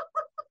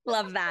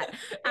 Love that.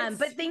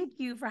 But thank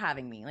you for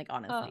having me. Like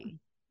honestly.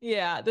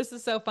 Yeah, this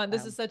is so fun.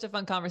 This is such a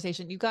fun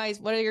conversation. You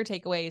guys, what are your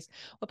takeaways?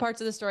 What parts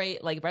of the story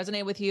like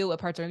resonate with you? What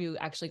parts are you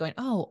actually going,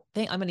 oh,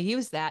 I'm going to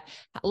use that?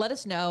 Let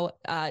us know.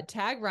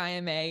 Tag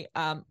Ryan May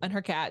and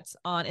her cats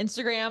on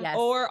Instagram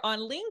or on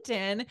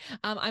LinkedIn.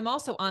 I'm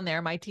also on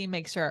there. My team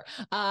makes sure.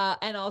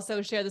 And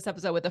also share this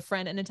episode with a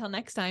friend. And until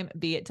next time,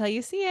 be it till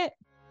you see it.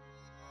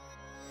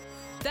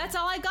 That's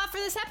all I got for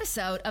this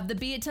episode of the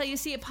Be It Till You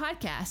See It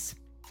podcast.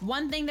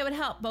 One thing that would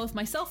help both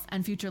myself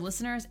and future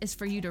listeners is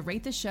for you to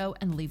rate the show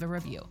and leave a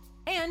review.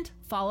 And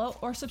follow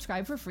or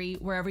subscribe for free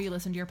wherever you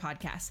listen to your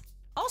podcast.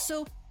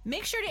 Also,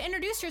 make sure to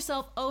introduce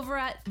yourself over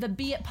at the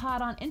Be It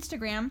Pod on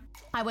Instagram.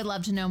 I would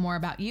love to know more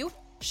about you.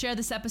 Share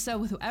this episode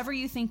with whoever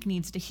you think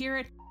needs to hear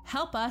it.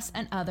 Help us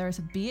and others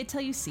be it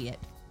till you see it.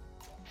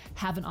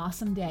 Have an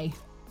awesome day.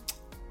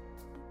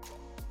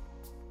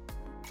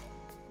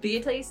 Be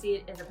It Till You See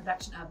It is a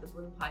production of the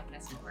Bloom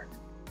Podcast Network.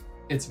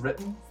 It's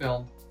written,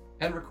 filmed,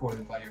 and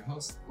recorded by your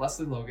host,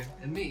 Leslie Logan,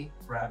 and me,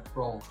 Brad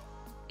Kroll.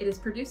 It is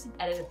produced and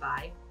edited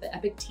by the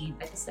epic team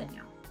at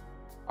Disenyo.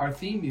 Our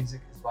theme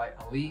music is by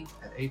Ali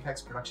at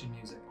Apex Production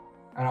Music,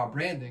 and our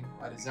branding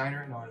by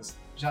designer and artist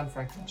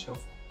Jean-Francois Chofu.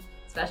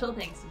 Special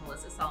thanks to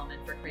Melissa Solomon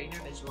for creating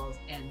our visuals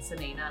and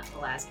Samena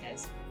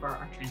Velasquez for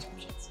our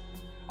transcriptions.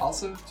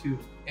 Also to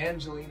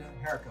Angelina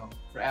Herrico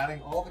for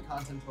adding all the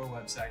content to our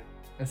website,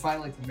 and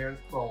finally to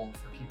Meredith Kroll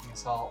for keeping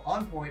us all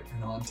on point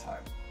and on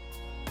time.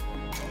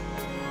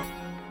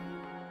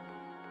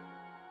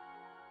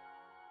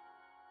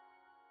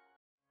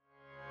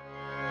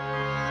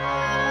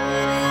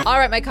 All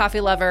right, my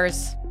coffee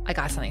lovers, I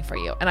got something for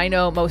you. And I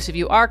know most of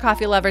you are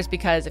coffee lovers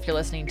because if you're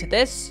listening to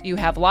this, you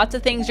have lots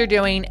of things you're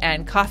doing,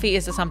 and coffee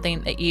is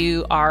something that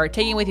you are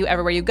taking with you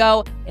everywhere you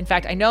go. In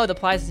fact, I know the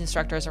Pilates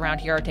instructors around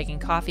here are taking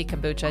coffee,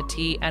 kombucha,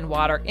 tea, and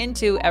water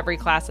into every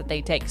class that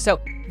they take. So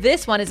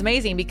this one is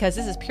amazing because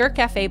this is Pure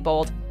Cafe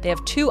Bold. They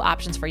have two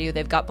options for you.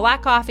 They've got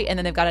black coffee and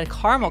then they've got a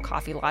caramel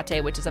coffee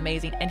latte, which is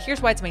amazing. And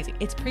here's why it's amazing.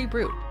 It's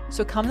pre-brewed.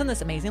 So it comes in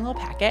this amazing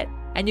little packet,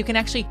 and you can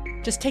actually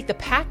just take the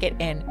packet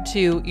in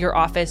to your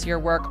office, your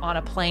work, on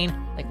a plane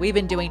like we've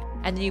been doing.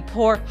 And then you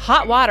pour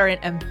hot water in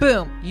and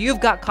boom, you've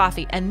got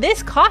coffee. And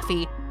this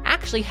coffee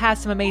actually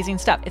has some amazing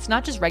stuff. It's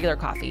not just regular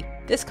coffee.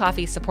 This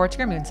coffee supports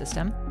your immune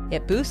system.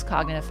 It boosts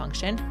cognitive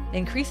function, it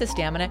increases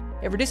stamina,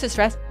 it reduces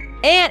stress,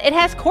 and it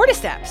has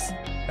cordyceps.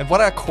 And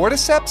what are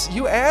cordyceps,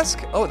 you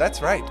ask? Oh,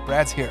 that's right,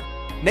 Brad's here.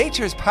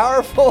 Nature's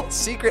powerful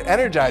secret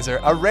energizer,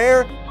 a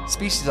rare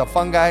species of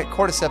fungi.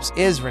 Cordyceps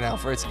is renowned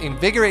for its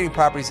invigorating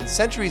properties and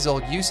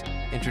centuries-old use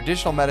in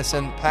traditional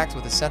medicine, packed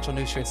with essential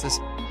nutrients. This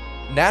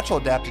natural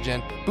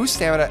adaptogen boosts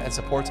stamina and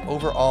supports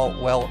overall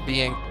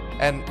well-being.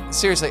 And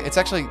seriously, it's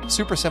actually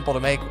super simple to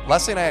make.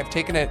 Leslie and I have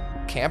taken it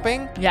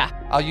camping. Yeah.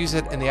 I'll use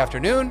it in the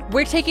afternoon.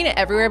 We're taking it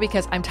everywhere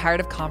because I'm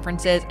tired of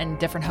conferences and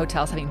different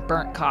hotels having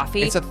burnt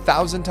coffee. It's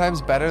 1,000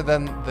 times better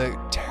than the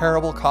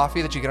terrible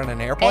coffee that you get on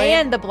an airplane.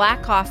 And the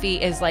black coffee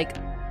is like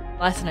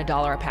less than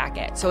 $1 a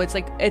packet. So it's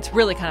like, it's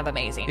really kind of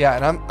amazing. Yeah,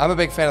 and I'm a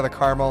big fan of the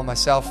caramel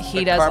myself. He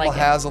the does caramel like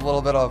it. has a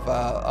little bit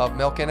of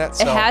milk in it.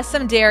 So. It has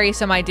some dairy,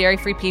 so my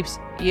dairy-free peeps,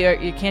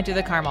 you can't do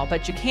the caramel,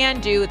 but you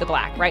can do the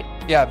black, right?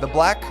 Yeah, the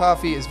black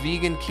coffee is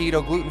vegan,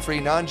 keto,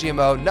 gluten-free,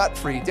 non-GMO,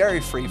 nut-free,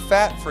 dairy-free,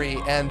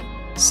 fat-free, and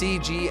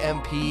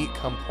CGMP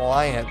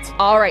compliant.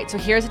 All right, so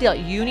here's the deal.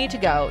 You need to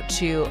go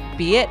to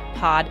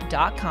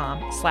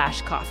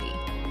beitpod.com/coffee.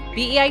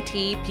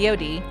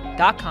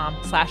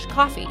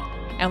 beitpod.com/coffee.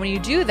 And when you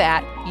do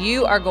that,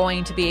 you are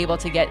going to be able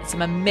to get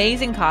some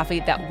amazing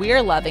coffee that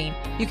we're loving.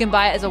 You can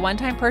buy it as a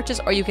one-time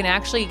purchase, or you can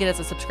actually get it as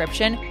a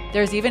subscription.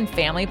 There's even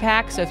family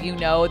packs. So if you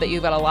know that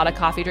you've got a lot of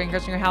coffee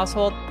drinkers in your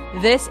household,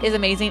 this is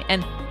amazing.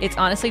 And it's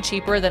honestly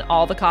cheaper than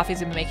all the coffees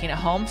we've been making at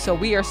home. So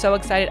we are so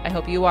excited. I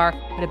hope you are.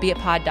 Go to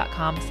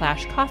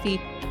beitpod.com/coffee.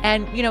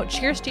 And,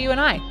 cheers to you and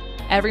I.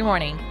 Every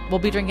morning, we'll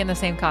be drinking the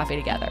same coffee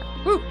together.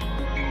 Woo!